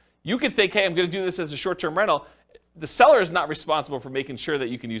 You could think, hey, I'm going to do this as a short-term rental. The seller is not responsible for making sure that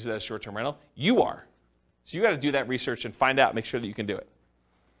you can use it as a short-term rental. You are. So you got to do that research and find out, make sure that you can do it.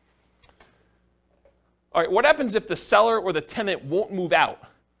 All right, what happens if the seller or the tenant won't move out?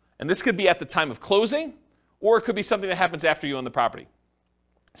 And this could be at the time of closing, or it could be something that happens after you own the property.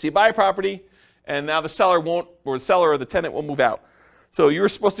 So you buy a property, and now the seller or the tenant won't move out. So you were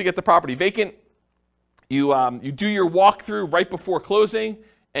supposed to get the property vacant. You do your walkthrough right before closing,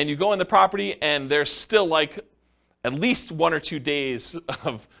 and you go in the property, and there's still like at least 1 or 2 days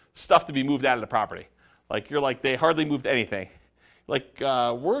of stuff to be moved out of the property. Like you're like, they hardly moved anything. Like,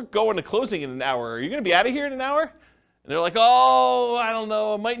 we're going to closing in an hour. Are you going to be out of here in an hour? And they're like, oh, I don't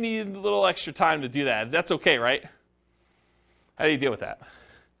know. I might need a little extra time to do that. That's okay, right? How do you deal with that?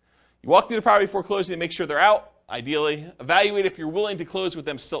 You walk through the property before closing to make sure they're out, ideally. Evaluate if you're willing to close with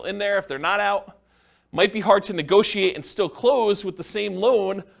them still in there. If they're not out, might be hard to negotiate and still close with the same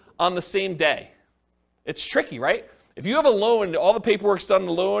loan on the same day. It's tricky, right? If you have a loan, all the paperwork's done on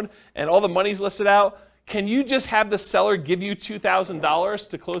the loan, and all the money's listed out, can you just have the seller give you $2,000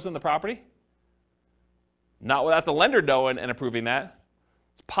 to close on the property? Not without the lender knowing and approving that.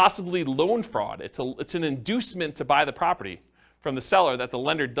 It's possibly loan fraud. It's an inducement to buy the property from the seller that the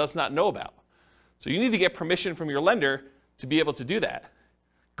lender does not know about. So you need to get permission from your lender to be able to do that.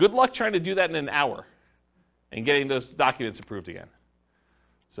 Good luck trying to do that in an hour and getting those documents approved again.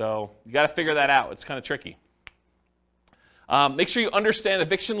 So you got to figure that out. It's kind of tricky. Make sure you understand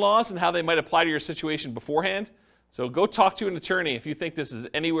eviction laws and how they might apply to your situation beforehand. So go talk to an attorney if you think this is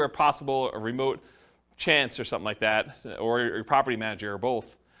anywhere possible, a remote chance or something like that, or your property manager or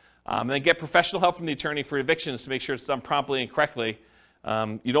both. And then get professional help from the attorney for evictions to make sure it's done promptly and correctly.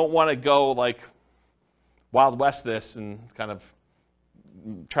 You don't want to go like Wild West this and kind of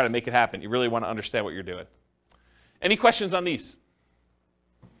try to make it happen. You really want to understand what you're doing. Any questions on these?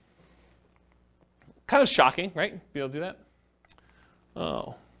 Kind of shocking, right? Be able to do that?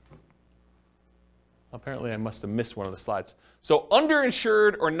 Oh. Apparently I must have missed one of the slides. So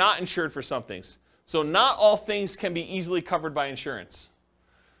underinsured or not insured for some things. So not all things can be easily covered by insurance.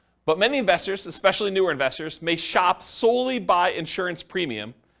 But many investors, especially newer investors, may shop solely by insurance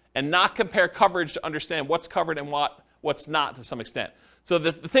premium and not compare coverage to understand what's covered and what's not to some extent. So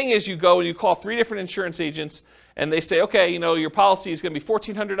the thing is, you go and you call 3 different insurance agents, and they say, okay, your policy is going to be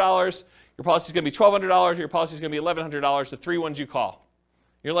 $1,400, your policy is going to be $1,200, your policy is going to be $1,100, the 3 ones you call.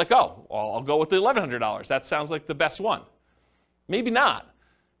 You're like, oh, well, I'll go with the $1,100. That sounds like the best one. Maybe not.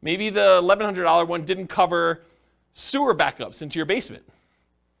 Maybe the $1,100 one didn't cover sewer backups into your basement.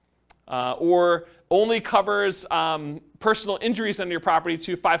 Or only covers personal injuries on your property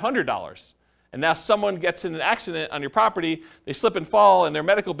to $500. And now someone gets in an accident on your property, they slip and fall, and their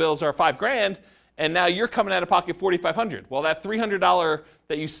medical bills are $5,000, and now you're coming out of pocket $4,500. Well, that $300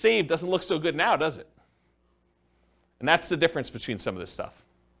 that you saved doesn't look so good now, does it? And that's the difference between some of this stuff.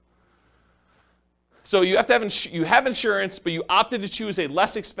 So you have to have insurance, but you opted to choose a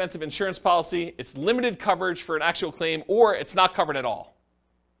less expensive insurance policy. It's limited coverage for an actual claim, or it's not covered at all.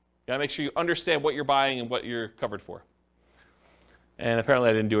 You gotta make sure you understand what you're buying and what you're covered for. And apparently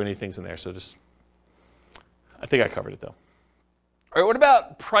I didn't do any things in there, so I think I covered it though. All right, what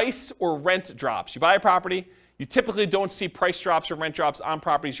about price or rent drops? You buy a property, you typically don't see price drops or rent drops on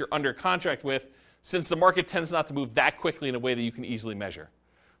properties you're under contract with, since the market tends not to move that quickly in a way that you can easily measure.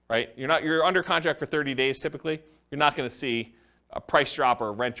 Right? You're under contract for 30 days typically. You're not going to see a price drop or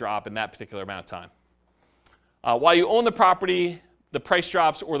a rent drop in that particular amount of time. While you own the property, the price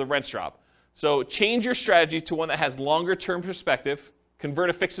drops or the rents drop. So change your strategy to one that has longer term perspective. Convert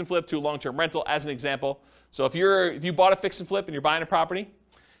a fix and flip to a long-term rental as an example. So if you bought a fix and flip and you're buying a property,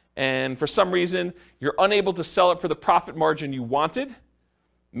 and for some reason you're unable to sell it for the profit margin you wanted,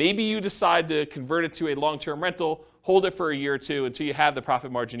 maybe you decide to convert it to a long-term rental, hold it for a year or two until you have the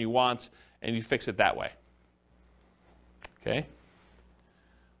profit margin you want, and you fix it that way. Okay?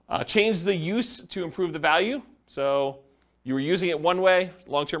 Change the use to improve the value. So you were using it one way,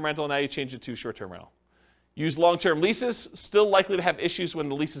 long-term rental, now you change it to short-term rental. Use long-term leases, still likely to have issues when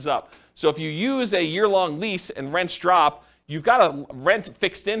the lease is up. So if you use a year-long lease and rents drop, you've got a rent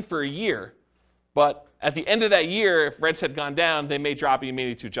fixed in for a year, but at the end of that year, if rents had gone down, they may drop and you may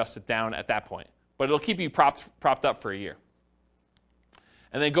need to adjust it down at that point. But it'll keep you propped up for a year.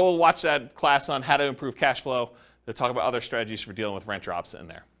 And then go watch that class on how to improve cash flow. They'll talk about other strategies for dealing with rent drops in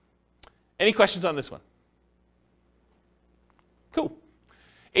there. Any questions on this one? Cool.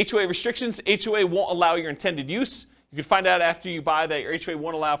 HOA restrictions. HOA won't allow your intended use. You can find out after you buy that your HOA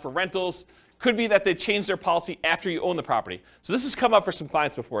won't allow for rentals. Could be that they change their policy after you own the property. So this has come up for some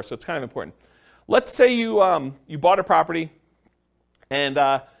clients before, so it's kind of important. Let's say you bought a property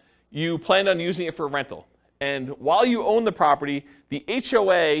and you planned on using it for a rental. And while you own the property, the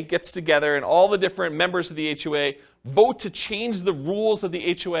HOA gets together and all the different members of the HOA vote to change the rules of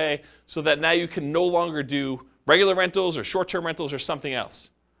the HOA so that now you can no longer do regular rentals or short-term rentals or something else.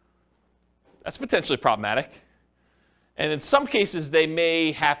 That's potentially problematic. And in some cases, they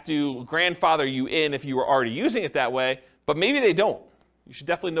may have to grandfather you in if you were already using it that way, but maybe they don't. You should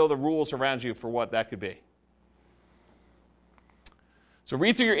definitely know the rules around you for what that could be. So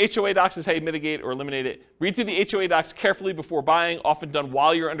read through your HOA docs is how you mitigate or eliminate it. Read through the HOA docs carefully before buying, often done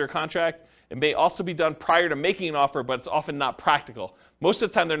while you're under contract. It may also be done prior to making an offer, but it's often not practical. Most of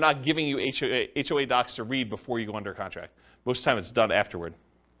the time, they're not giving you HOA docs to read before you go under contract. Most of the time, it's done afterward.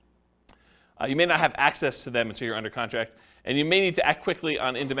 You may not have access to them until you're under contract, and you may need to act quickly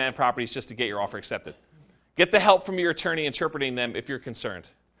on in-demand properties just to get your offer accepted. Get the help from your attorney interpreting them if you're concerned.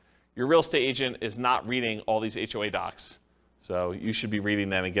 Your real estate agent is not reading all these HOA docs, so you should be reading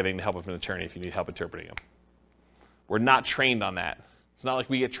them and getting the help of an attorney if you need help interpreting them. We're not trained on that. It's not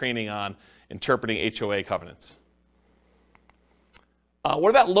like we get training on interpreting HOA covenants. What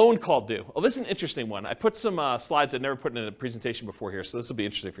about loan call due? Oh, this is an interesting one. I put some slides I've never put in a presentation before here, so this will be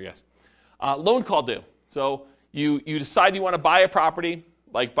interesting for you guys. Loan call due. So you decide you want to buy a property,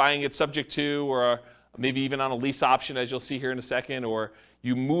 like buying it subject to, or maybe even on a lease option, as you'll see here in a second, or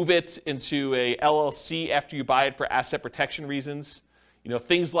you move it into a LLC after you buy it for asset protection reasons. You know,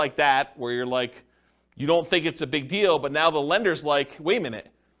 things like that, where you're like, you don't think it's a big deal, but now the lender's like, wait a minute,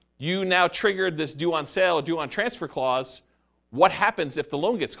 you now triggered this due on sale or due on transfer clause. What happens if the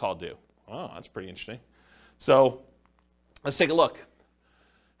loan gets called due? Oh, that's pretty interesting. So let's take a look.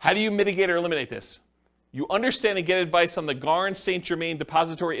 How do you mitigate or eliminate this? You understand and get advice on the Garn-St. Germain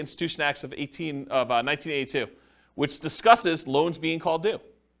Depository Institution Acts of 1982, which discusses loans being called due.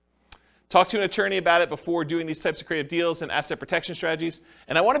 Talk to an attorney about it before doing these types of creative deals and asset protection strategies.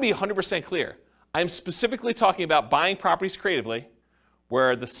 And I want to be 100% clear. I'm specifically talking about buying properties creatively,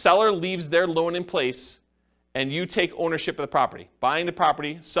 where the seller leaves their loan in place and you take ownership of the property. Buying the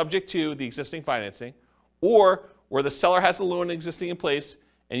property subject to the existing financing, or where the seller has a loan existing in place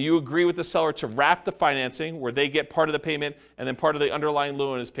and you agree with the seller to wrap the financing where they get part of the payment and then part of the underlying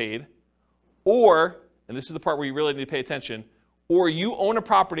loan is paid. Or, and this is the part where you really need to pay attention, or you own a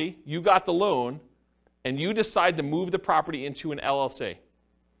property, you got the loan, and you decide to move the property into an LLC.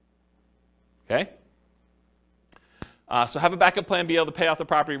 Okay? So have a backup plan, be able to pay off the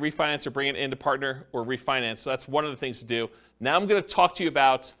property, refinance, or bring it into partner or refinance. So that's one of the things to do. Now I'm going to talk to you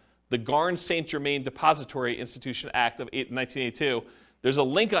about the Garn-St. Germain Depository Institution Act of 1982. There's a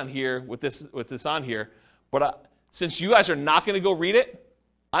link on here with this on here, but since you guys are not going to go read it,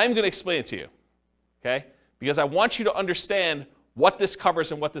 I'm going to explain it to you, okay? Because I want you to understand what this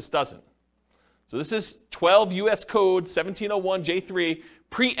covers and what this doesn't. So this is 12 U.S. Code 1701 J3,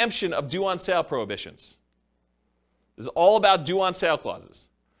 preemption of due on sale prohibitions. This is all about due on sale clauses.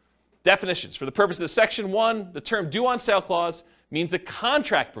 Definitions. For the purposes of Section 1, the term due on sale clause means a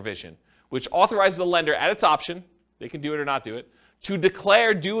contract provision which authorizes the lender at its option, they can do it or not do it, to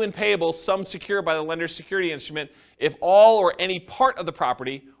declare due and payable sums secured by the lender's security instrument if all or any part of the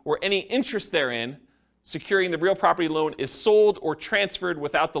property or any interest therein securing the real property loan is sold or transferred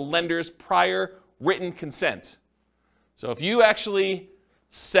without the lender's prior written consent. So if you actually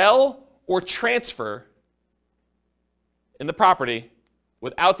sell or transfer in the property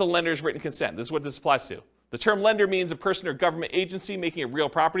without the lender's written consent, this is what this applies to. The term lender means a person or government agency making a real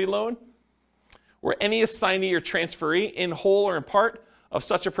property loan, or any assignee or transferee in whole or in part of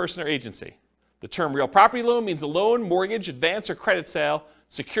such a person or agency. The term real property loan means a loan, mortgage, advance, or credit sale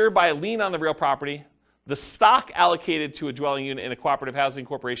secured by a lien on the real property, the stock allocated to a dwelling unit in a cooperative housing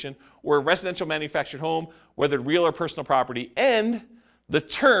corporation or a residential manufactured home, whether real or personal property, and the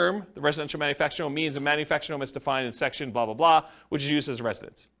term, the residential manufactured home, means a manufactured home as defined in section blah, blah, blah, which is used as a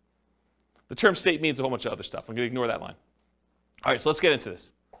residence. The term state means a whole bunch of other stuff. I'm going to ignore that line. All right, so let's get into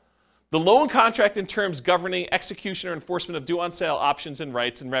this. The loan contract and terms governing execution or enforcement of due on sale options and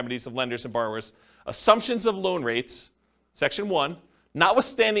rights and remedies of lenders and borrowers, assumptions of loan rates, Section 1,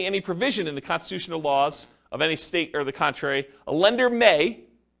 notwithstanding any provision in the constitutional laws of any state or the contrary, a lender may,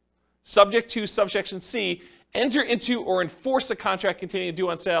 subject to subsection C, enter into or enforce a contract containing a due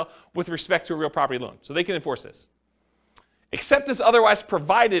on sale with respect to a real property loan. So they can enforce this. Except as otherwise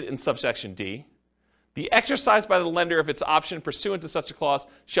provided in subsection D, the exercise by the lender of its option pursuant to such a clause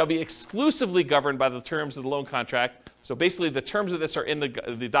shall be exclusively governed by the terms of the loan contract. So basically the terms of this are in the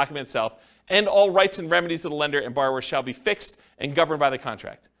document itself, and all rights and remedies of the lender and borrower shall be fixed and governed by the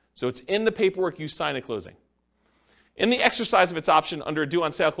contract. So it's in the paperwork you sign at closing. In the exercise of its option under a due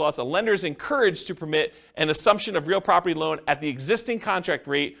on sale clause, a lender is encouraged to permit an assumption of real property loan at the existing contract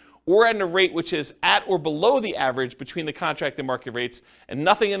rate or at a rate which is at or below the average between the contract and market rates, and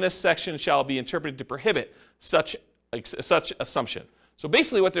nothing in this section shall be interpreted to prohibit such assumption. So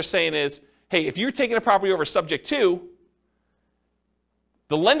basically what they're saying is, hey, if you're taking a property over subject to,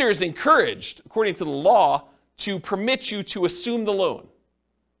 the lender is encouraged, according to the law, to permit you to assume the loan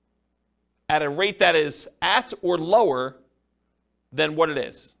at a rate that is at or lower than what it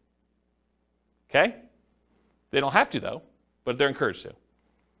is. Okay? They don't have to, though, but they're encouraged to.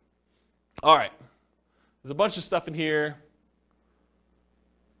 All right. There's a bunch of stuff in here.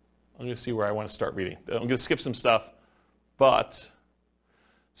 I'm going to see where I want to start reading. I'm going to skip some stuff.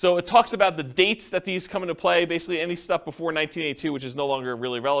 So it talks about the dates that these come into play, basically any stuff before 1982, which is no longer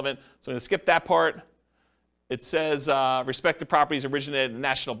really relevant. So I'm going to skip that part. It says respective properties originated in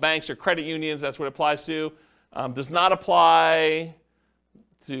national banks or credit unions. That's what it applies to. Does not apply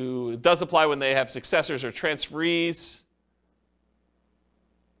to, it does apply when they have successors or transferees.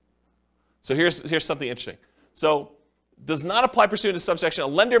 So here's something interesting. So does not apply pursuant to subsection. A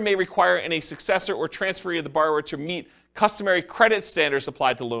lender may require any successor or transferee of the borrower to meet customary credit standards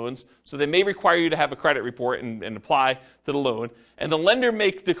applied to loans. So they may require you to have a credit report and apply to the loan. And the lender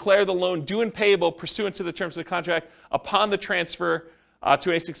may declare the loan due and payable pursuant to the terms of the contract upon the transfer to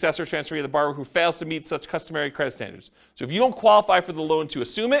any successor or transferee of the borrower who fails to meet such customary credit standards. So if you don't qualify for the loan to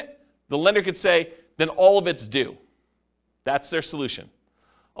assume it, the lender could say, then all of it's due. That's their solution.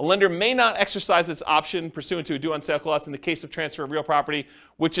 A lender may not exercise its option pursuant to a due on sale clause in the case of transfer of real property,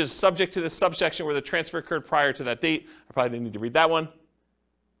 which is subject to this subsection where the transfer occurred prior to that date. I probably didn't need to read that one.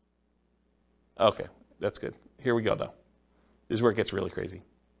 Okay, that's good. Here we go, though. This is where it gets really crazy.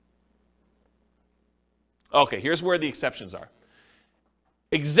 Okay, here's where the exceptions are.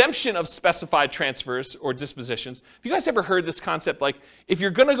 Exemption of specified transfers or dispositions. Have you guys ever heard this concept? Like, if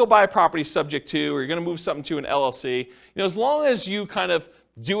you're going to go buy a property subject to, or you're going to move something to an LLC, as long as you kind of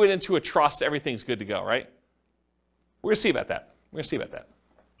do it into a trust, everything's good to go, right? We're going to see about that.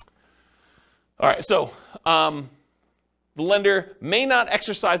 All right, so the lender may not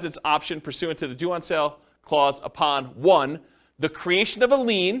exercise its option pursuant to the due on sale clause upon 1, the creation of a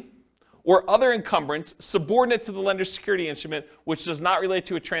lien or other encumbrance subordinate to the lender's security instrument, which does not relate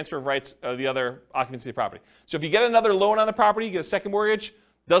to a transfer of rights of the other occupancy of the property. So if you get another loan on the property, you get a second mortgage,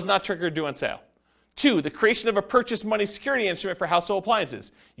 does not trigger a due on sale. 2, the creation of a purchase money security instrument for household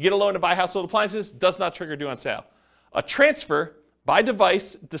appliances. You get a loan to buy household appliances, does not trigger due on sale. A transfer by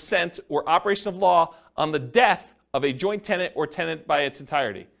device, descent, or operation of law on the death of a joint tenant or tenant by its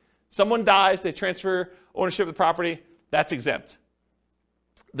entirety. Someone dies, they transfer ownership of the property, that's exempt.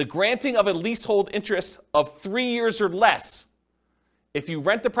 The granting of a leasehold interest of 3 years or less. If you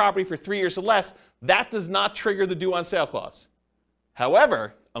rent the property for 3 years or less, that does not trigger the due on sale clause.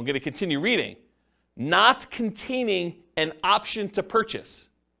 However, I'm going to continue reading. Not containing an option to purchase.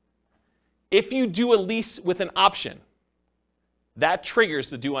 If you do a lease with an option, that triggers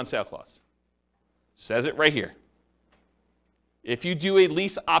the due on sale clause. Says it right here. If you do a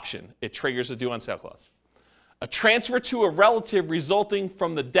lease option, it triggers the due on sale clause. A transfer to a relative resulting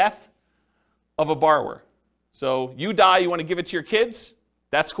from the death of a borrower. So you die, you want to give it to your kids,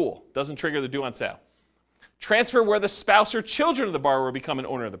 that's cool. Doesn't trigger the due on sale. Transfer where the spouse or children of the borrower become an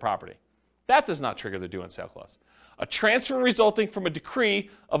owner of the property. That does not trigger the due on sale clause. A transfer resulting from a decree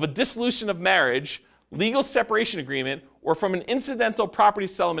of a dissolution of marriage, legal separation agreement, or from an incidental property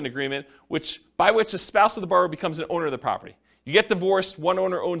settlement agreement by which the spouse of the borrower becomes an owner of the property. You get divorced, one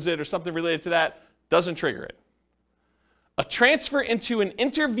owner owns it, or something related to that, doesn't trigger it. A transfer into an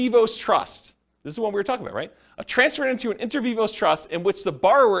inter vivos trust. This is the one we were talking about, right? A transfer into an inter vivos trust in which the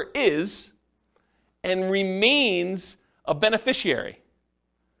borrower is and remains a beneficiary,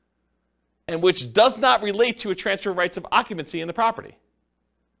 and which does not relate to a transfer of rights of occupancy in the property.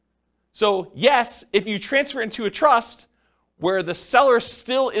 So yes, if you transfer into a trust where the seller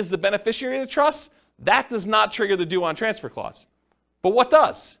still is the beneficiary of the trust, that does not trigger the due on transfer clause. But what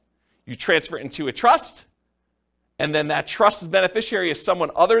does? You transfer into a trust, and then that trust's beneficiary is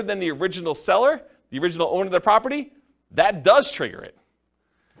someone other than the original seller, the original owner of the property, that does trigger it.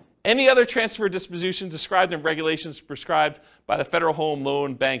 Any other transfer or disposition described in regulations prescribed by the Federal Home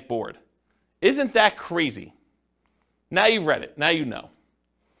Loan Bank Board. Isn't that crazy? Now you've read it. Now you know.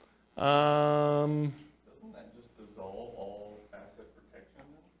 Doesn't that just dissolve all asset protection?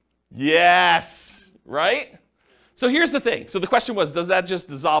 Yes, right? So here's the thing. So the question was, does that just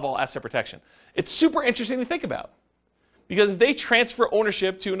dissolve all asset protection? It's super interesting to think about. Because if they transfer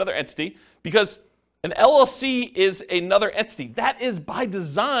ownership to another entity, because an LLC is another entity, that is by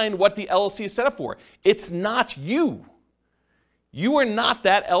design what the LLC is set up for. It's not you. You are not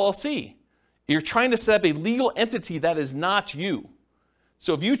that LLC. You're trying to set up a legal entity that is not you.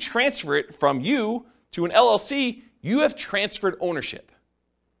 So if you transfer it from you to an LLC, you have transferred ownership.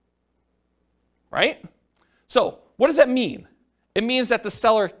 Right? So what does that mean? It means that the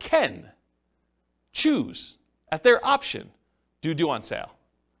seller can choose at their option do due on sale.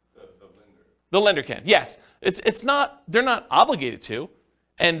 The lender can, yes. It's not, they're not obligated to,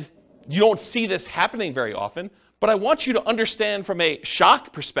 and you don't see this happening very often, but I want you to understand from a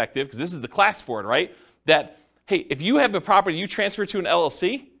shock perspective, because this is the class for it, right? That, hey, if you have a property you transfer to an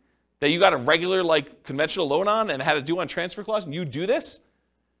LLC that you got a regular, like, conventional loan on and had a due on transfer clause, and you do this,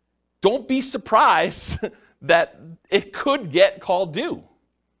 don't be surprised that it could get called due,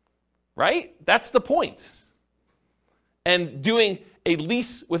 right? That's the point. And doing a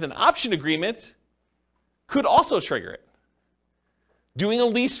lease with an option agreement could also trigger it. Doing a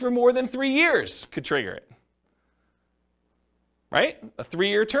lease for more than 3 years could trigger it. Right? A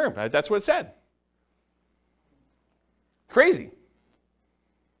 3-year term. That's what it said. Crazy.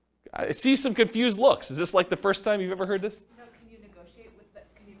 I see some confused looks. Is this like the first time you've ever heard this? No, can you negotiate with the,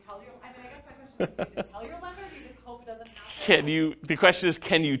 can you tell your, I mean, I guess my question is, can you just tell your lender, or do you just hope it doesn't happen? The question is,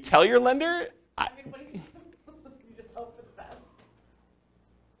 can you tell your lender? I mean, what do you do? You just hope for the best.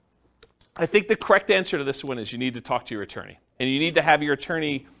 I think the correct answer to this one is you need to talk to your attorney. And you need to have your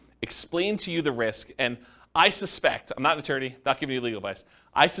attorney explain to you the risk. And I suspect, I'm not an attorney, not giving you legal advice,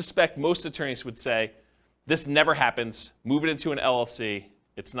 I suspect most attorneys would say, this never happens, move it into an LLC,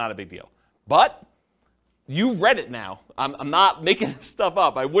 it's not a big deal. But you read it now. I'm not making this stuff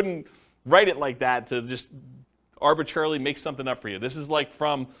up. I wouldn't write it like that to just arbitrarily make something up for you. This is like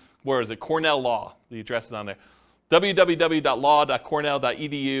from, where is it, Cornell Law. The address is on there.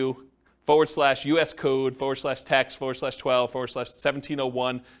 www.law.cornell.edu/US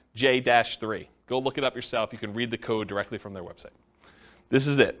code/text/12/1701J-3. Go look it up yourself. You can read the code directly from their website. This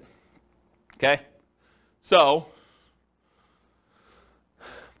is it. Okay? So,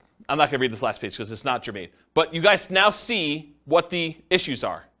 I'm not going to read this last page because it's not germane. But you guys now see what the issues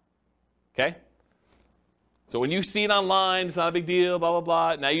are. Okay? So when you see it online, it's not a big deal, blah, blah,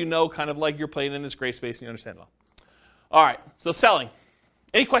 blah. Now you know kind of like you're playing in this gray space and you understand it all. All right, so selling.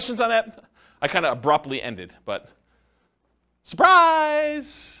 Any questions on that? I kind of abruptly ended, but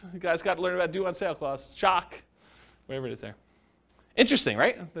surprise! You guys got to learn about due on sale clause. Shock. Whatever it is there. Interesting,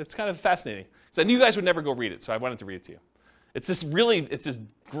 right? It's kind of fascinating. So I knew you guys would never go read it, so I wanted to read it to you. It's this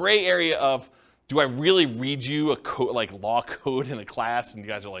gray area of, do I really read you a code, like law code in a class? And you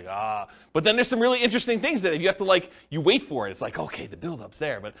guys are like, ah. But then there's some really interesting things that you have to you wait for it. It's like, okay, the build-up's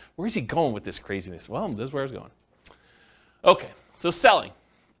there, but where is he going with this craziness? Well, this is where I was going. Okay, so selling.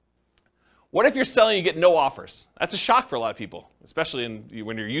 What if you're selling and you get no offers? That's a shock for a lot of people, especially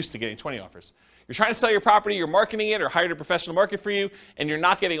when you're used to getting 20 offers. You're trying to sell your property, you're marketing it or hired a professional market for you, and you're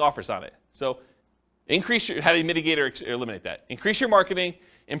not getting offers on it. So how do you mitigate or eliminate that? Increase your marketing,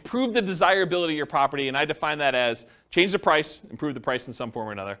 improve the desirability of your property, and I define that as change the price, improve the price in some form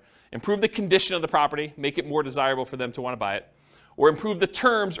or another, improve the condition of the property, make it more desirable for them to want to buy it, or improve the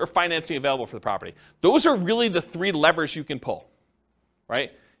terms or financing available for the property. Those are really the three levers you can pull,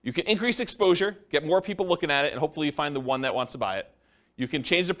 right? You can increase exposure, get more people looking at it, and hopefully you find the one that wants to buy it. You can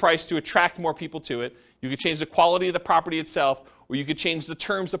change the price to attract more people to it. You can change the quality of the property itself, or you could change the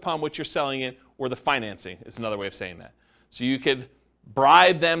terms upon which you're selling it, or the financing is another way of saying that. So you could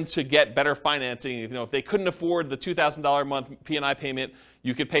bribe them to get better financing. If they couldn't afford the $2,000 a month P&I payment,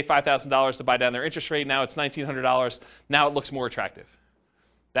 you could pay $5,000 to buy down their interest rate. Now it's $1,900. Now it looks more attractive.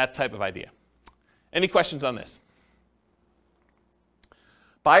 That type of idea. Any questions on this?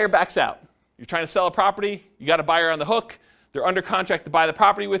 Buyer backs out. You're trying to sell a property. You got a buyer on the hook. They're under contract to buy the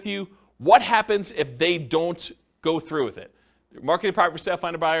property with you. What happens if they don't go through with it? Market the property for sale,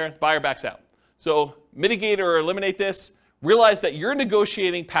 find a buyer, the buyer backs out. So mitigate or eliminate this. Realize that your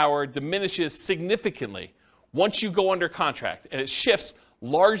negotiating power diminishes significantly once you go under contract, and it shifts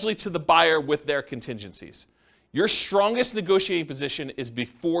largely to the buyer with their contingencies. Your strongest negotiating position is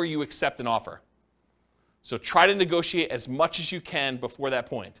before you accept an offer. So try to negotiate as much as you can before that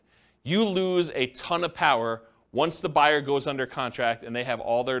point. You lose a ton of power once the buyer goes under contract and they have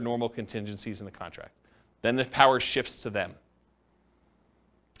all their normal contingencies in the contract. Then the power shifts to them.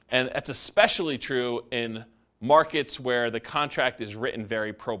 And that's especially true in markets where the contract is written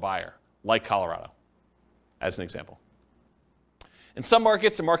very pro-buyer, like Colorado, as an example. In some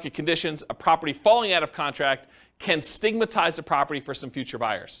markets and market conditions, a property falling out of contract can stigmatize a property for some future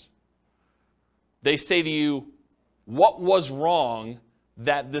buyers. They say to you, what was wrong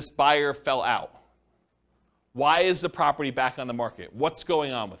that this buyer fell out? Why is the property back on the market? What's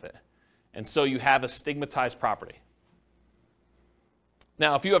going on with it? And so you have a stigmatized property.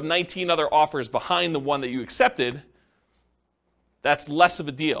 Now, if you have 19 other offers behind the one that you accepted, that's less of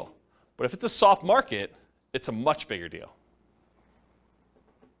a deal. But if it's a soft market, it's a much bigger deal.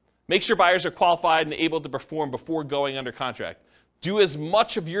 Make sure buyers are qualified and able to perform before going under contract. Do as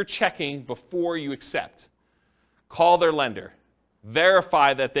much of your checking before you accept. Call their lender.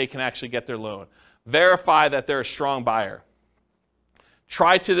 Verify that they can actually get their loan. Verify that they're a strong buyer.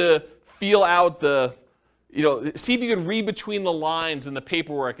 Try to feel out see if you can read between the lines in the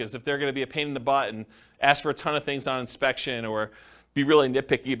paperwork as if they're going to be a pain in the butt and ask for a ton of things on inspection or be really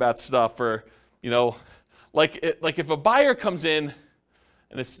nitpicky about stuff, or, like if a buyer comes in,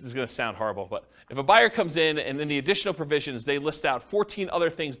 and this is going to sound horrible, but if a buyer comes in and in the additional provisions, they list out 14 other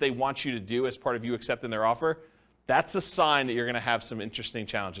things they want you to do as part of you accepting their offer, that's a sign that you're going to have some interesting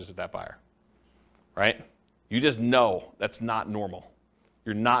challenges with that buyer, right? You just know that's not normal.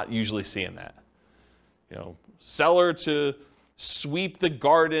 You're not usually seeing that. Seller to sweep the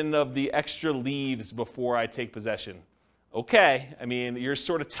garden of the extra leaves before I take possession. Okay, you're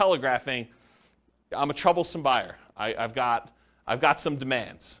sort of telegraphing, I'm a troublesome buyer. I've got some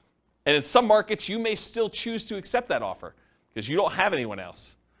demands. And in some markets, you may still choose to accept that offer because you don't have anyone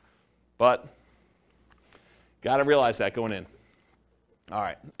else. But got to realize that going in. All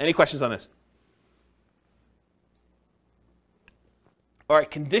right, any questions on this? All right,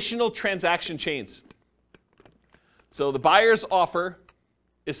 conditional transaction chains. So the buyer's offer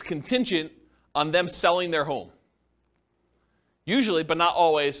is contingent on them selling their home. Usually, but not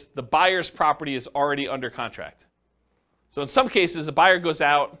always, the buyer's property is already under contract. So in some cases, a buyer goes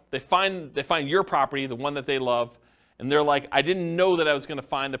out, they find your property, the one that they love, and they're like, I didn't know that I was going to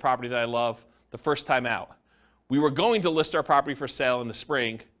find the property that I love the first time out. We were going to list our property for sale in the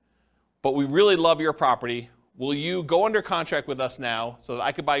spring, but we really love your property. Will you go under contract with us now so that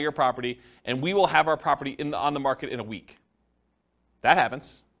I could buy your property, and we will have our property on the market in a week? That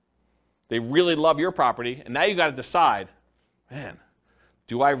happens. They really love your property, and now you got to decide, man,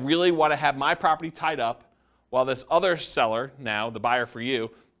 do I really want to have my property tied up while this other seller, now the buyer for you,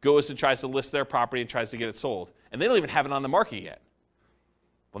 goes and tries to list their property and tries to get it sold? And they don't even have it on the market yet.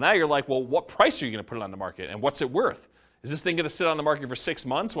 Well, now you're like, well, what price are you going to put it on the market, and what's it worth? Is this thing going to sit on the market for 6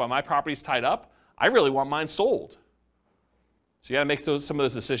 months while my property's tied up? I really want mine sold. So you got to make some of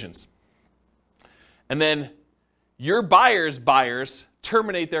those decisions. And then your buyers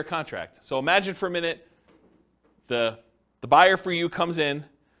terminate their contract. So imagine for a minute, the buyer for you comes in.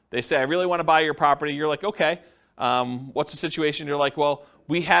 They say, I really want to buy your property. You're like, okay, what's the situation? You're like, well,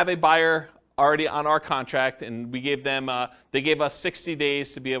 we have a buyer already on our contract, and we gave them, they gave us 60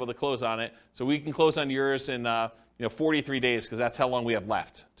 days to be able to close on it. So we can close on yours in 43 days because that's how long we have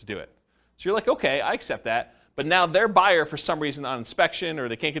left to do it. So you're like, okay, I accept that. But now their buyer, for some reason, on inspection or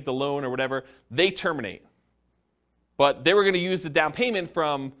they can't get the loan or whatever, they terminate. But they were going to use the down payment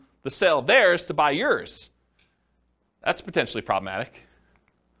from the sale of theirs to buy yours. That's potentially problematic,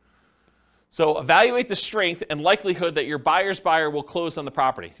 So evaluate the strength and likelihood that your buyer's buyer will close on the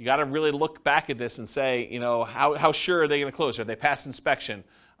property. You got to really look back at this and say, how sure are they going to close? Are they past inspection?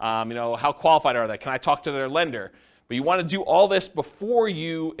 How qualified are they? Can I talk to their lender? But you want to do all this before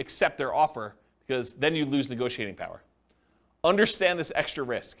you accept their offer, because then you lose negotiating power. Understand this extra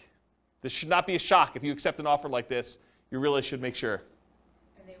risk. This should not be a shock. If you accept an offer like this, you really should make sure.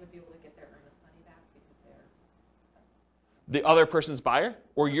 And they would be able to get their earnest money back because The other person's buyer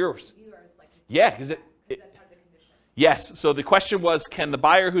or yours? yours, like. Yeah, because That's part of the condition. yes. So the question was, can the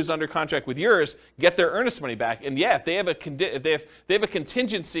buyer who's under contract with yours get their earnest money back? And yeah, if they have a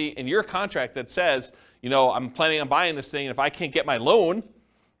contingency in your contract that says, I'm planning on buying this thing, and if I can't get my loan,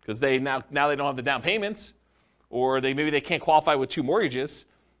 because they now they don't have the down payments, or maybe they can't qualify with 2 mortgages,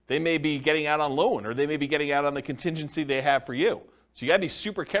 they may be getting out on loan, or they may be getting out on the contingency they have for you. So you got to be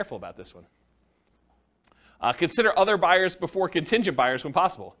super careful about this one. Consider other buyers before contingent buyers when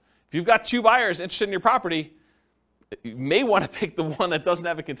possible. If you've got 2 buyers interested in your property, you may want to pick the one that doesn't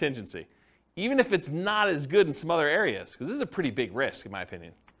have a contingency, even if it's not as good in some other areas, because this is a pretty big risk, in my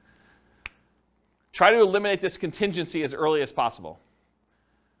opinion. Try to eliminate this contingency as early as possible.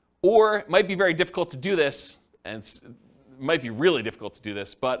 Or it might be very difficult to do this, and it might be really difficult to do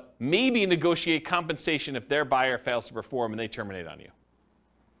this, but maybe negotiate compensation if their buyer fails to perform and they terminate on you.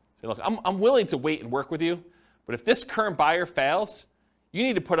 Say, look, I'm willing to wait and work with you, but if this current buyer fails, you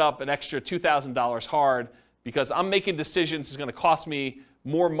need to put up an extra $2,000 hard, because I'm making decisions that's going to cost me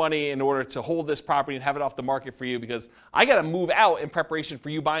more money in order to hold this property and have it off the market for you, because I got to move out in preparation for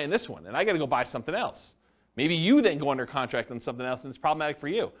you buying this one, and I got to go buy something else. Maybe you then go under contract on something else, and it's problematic for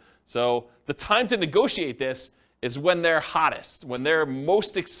you. So the time to negotiate this is when they're hottest, when they're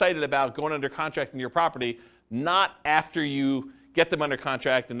most excited about going under contract in your property, not after you get them under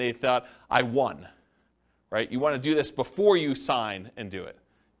contract and they thought, I won, right? You want to do this before you sign and do it.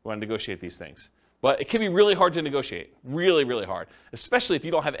 You want to negotiate these things. But it can be really hard to negotiate, really, really hard, especially if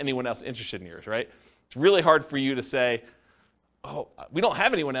you don't have anyone else interested in yours, right? It's really hard for you to say, oh, we don't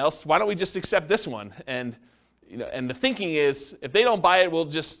have anyone else. Why don't we just accept this one? And the thinking is, if they don't buy it, we'll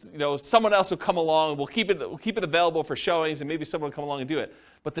just, someone else will come along. We'll keep it available for showings, and maybe someone will come along and do it.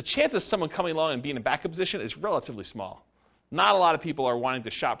 But the chance of someone coming along and being in a backup position is relatively small. Not a lot of people are wanting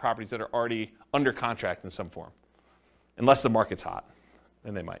to shop properties that are already under contract in some form, unless the market's hot,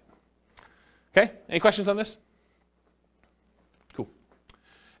 then they might. Okay, any questions on this? Cool.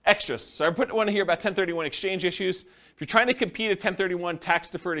 Extras. So I put one here about 1031 exchange issues. If you're trying to compete at 1031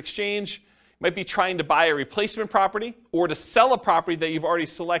 tax-deferred exchange, you might be trying to buy a replacement property or to sell a property that you've already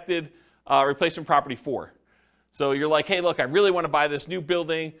selected a replacement property for. So you're like, hey, look, I really want to buy this new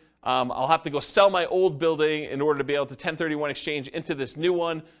building. I'll have to go sell my old building in order to be able to 1031 exchange into this new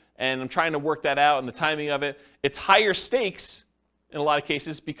one, and I'm trying to work that out and the timing of it. It's higher stakes in a lot of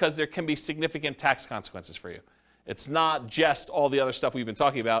cases because there can be significant tax consequences for you. It's not just all the other stuff we've been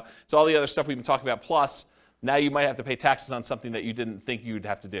talking about. It's all the other stuff we've been talking about, plus now you might have to pay taxes on something that you didn't think you'd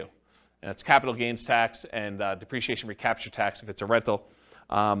have to do. And it's capital gains tax and depreciation recapture tax if it's a rental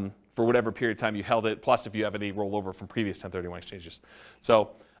for whatever period of time you held it, plus if you have any rollover from previous 1031 exchanges.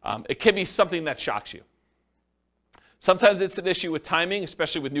 So it can be something that shocks you. Sometimes it's an issue with timing,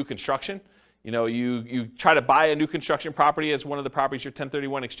 especially with new construction. You try to buy a new construction property as one of the properties you're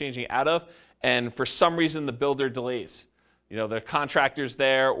 1031 exchanging out of, and for some reason the builder delays. The contractor's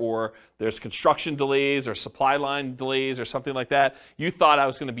there, or there's construction delays or supply line delays or something like that. You thought I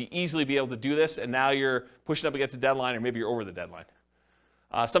was going to easily be able to do this, and now you're pushing up against a deadline, or maybe you're over the deadline.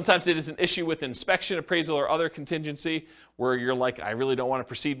 Sometimes it is an issue with inspection, appraisal, or other contingency where you're like, I really don't want to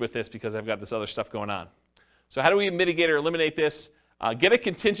proceed with this because I've got this other stuff going on. So how do we mitigate or eliminate this? Get a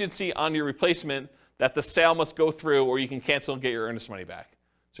contingency on your replacement that the sale must go through, or you can cancel and get your earnest money back.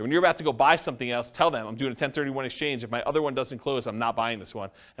 So when you're about to go buy something else, tell them, I'm doing a 1031 exchange. If my other one doesn't close, I'm not buying this one.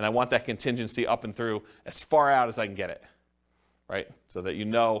 And I want that contingency up and through as far out as I can get it, right? So that you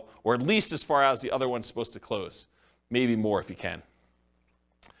know, or at least as far out as the other one's supposed to close. Maybe more if you can.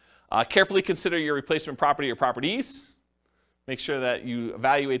 Carefully consider your replacement property or properties. Make sure that you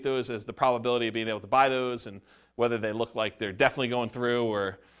evaluate those as the probability of being able to buy those, and whether they look like they're definitely going through,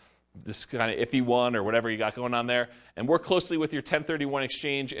 or this kind of iffy one, or whatever you got going on there. And work closely with your 1031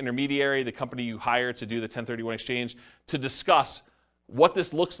 exchange intermediary, the company you hire to do the 1031 exchange, to discuss what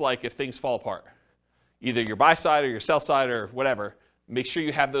this looks like if things fall apart. Either your buy side or your sell side or whatever. Make sure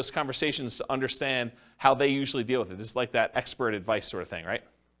you have those conversations to understand how they usually deal with it. This is like that expert advice sort of thing, right?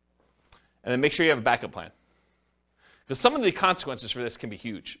 And then make sure you have a backup plan. Because some of the consequences for this can be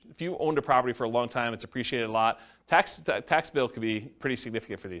huge. If you owned a property for a long time, it's appreciated a lot. Tax bill could be pretty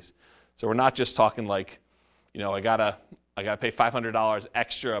significant for these. So we're not just talking like, I got a I got to pay $500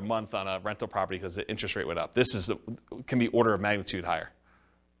 extra a month on a rental property because the interest rate went up. This can be order of magnitude higher.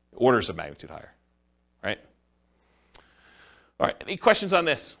 Orders of magnitude higher, right? All right, any questions on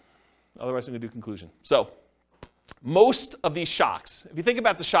this? Otherwise, I'm going to do conclusion. So, most of these shocks, if you think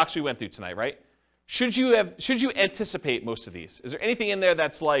about the shocks we went through tonight, right? Should you anticipate most of these? Is there anything in there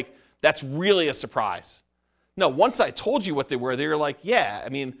that's really a surprise? No, once I told you what they were like, yeah, I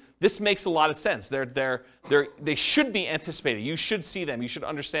mean, this makes a lot of sense. They should be anticipated. You should see them. You should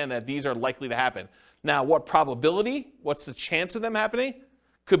understand that these are likely to happen. Now, what probability? What's the chance of them happening?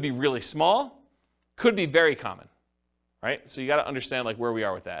 Could be really small, could be very common, right? So you got to understand like where we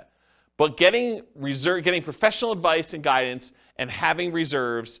are with that. But getting professional advice and guidance and having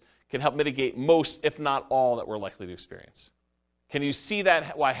reserves can help mitigate most, if not all, that we're likely to experience. Can you see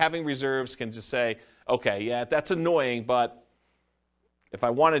that why having reserves can just say, okay, yeah, that's annoying, but if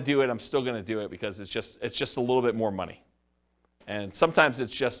I want to do it, I'm still going to do it because it's just a little bit more money. And sometimes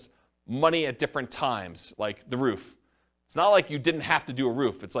it's just money at different times, like the roof. It's not like you didn't have to do a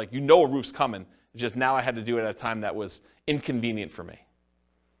roof. It's like you know a roof's coming. It's just now I had to do it at a time that was inconvenient for me.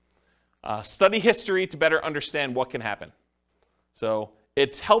 Study history to better understand what can happen. So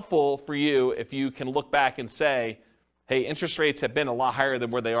it's helpful for you if you can look back and say, hey, interest rates have been a lot higher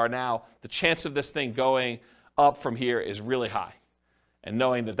than where they are now. The chance of this thing going up from here is really high. And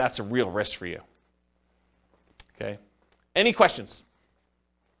knowing that that's a real risk for you. Okay. Any questions?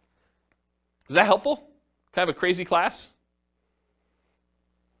 Was that helpful? Kind of a crazy class?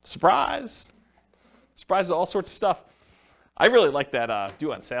 Surprise. Surprise to all sorts of stuff. I really like that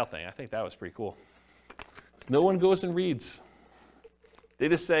due on sale thing. I think that was pretty cool. No one goes and reads. They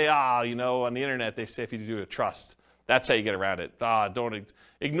just say, on the internet, they say if you do a trust. That's how you get around it. Don't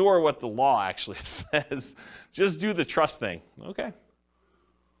ignore what the law actually says. Just do the trust thing. Okay.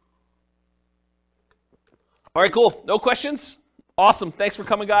 All right, cool. No questions? Awesome. Thanks for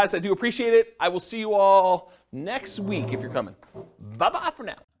coming, guys. I do appreciate it. I will see you all next week if you're coming. Bye-bye for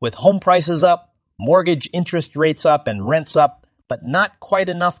now. With home prices up, mortgage interest rates up, and rents up, but not quite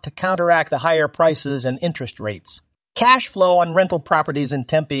enough to counteract the higher prices and interest rates, cash flow on rental properties in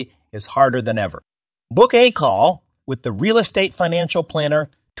Tempe is harder than ever. Book a call with the Real Estate Financial Planner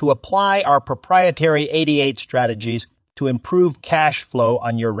to apply our proprietary 88 strategies to improve cash flow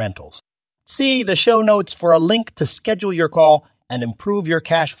on your rentals. See the show notes for a link to schedule your call and improve your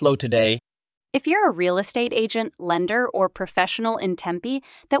cash flow today. If you're a real estate agent, lender, or professional in Tempe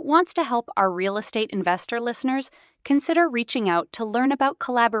that wants to help our real estate investor listeners, consider reaching out to learn about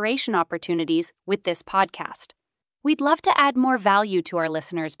collaboration opportunities with this podcast. We'd love to add more value to our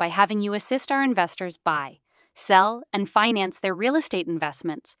listeners by having you assist our investors buy, sell, and finance their real estate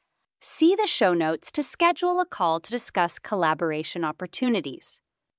investments. See the show notes to schedule a call to discuss collaboration opportunities.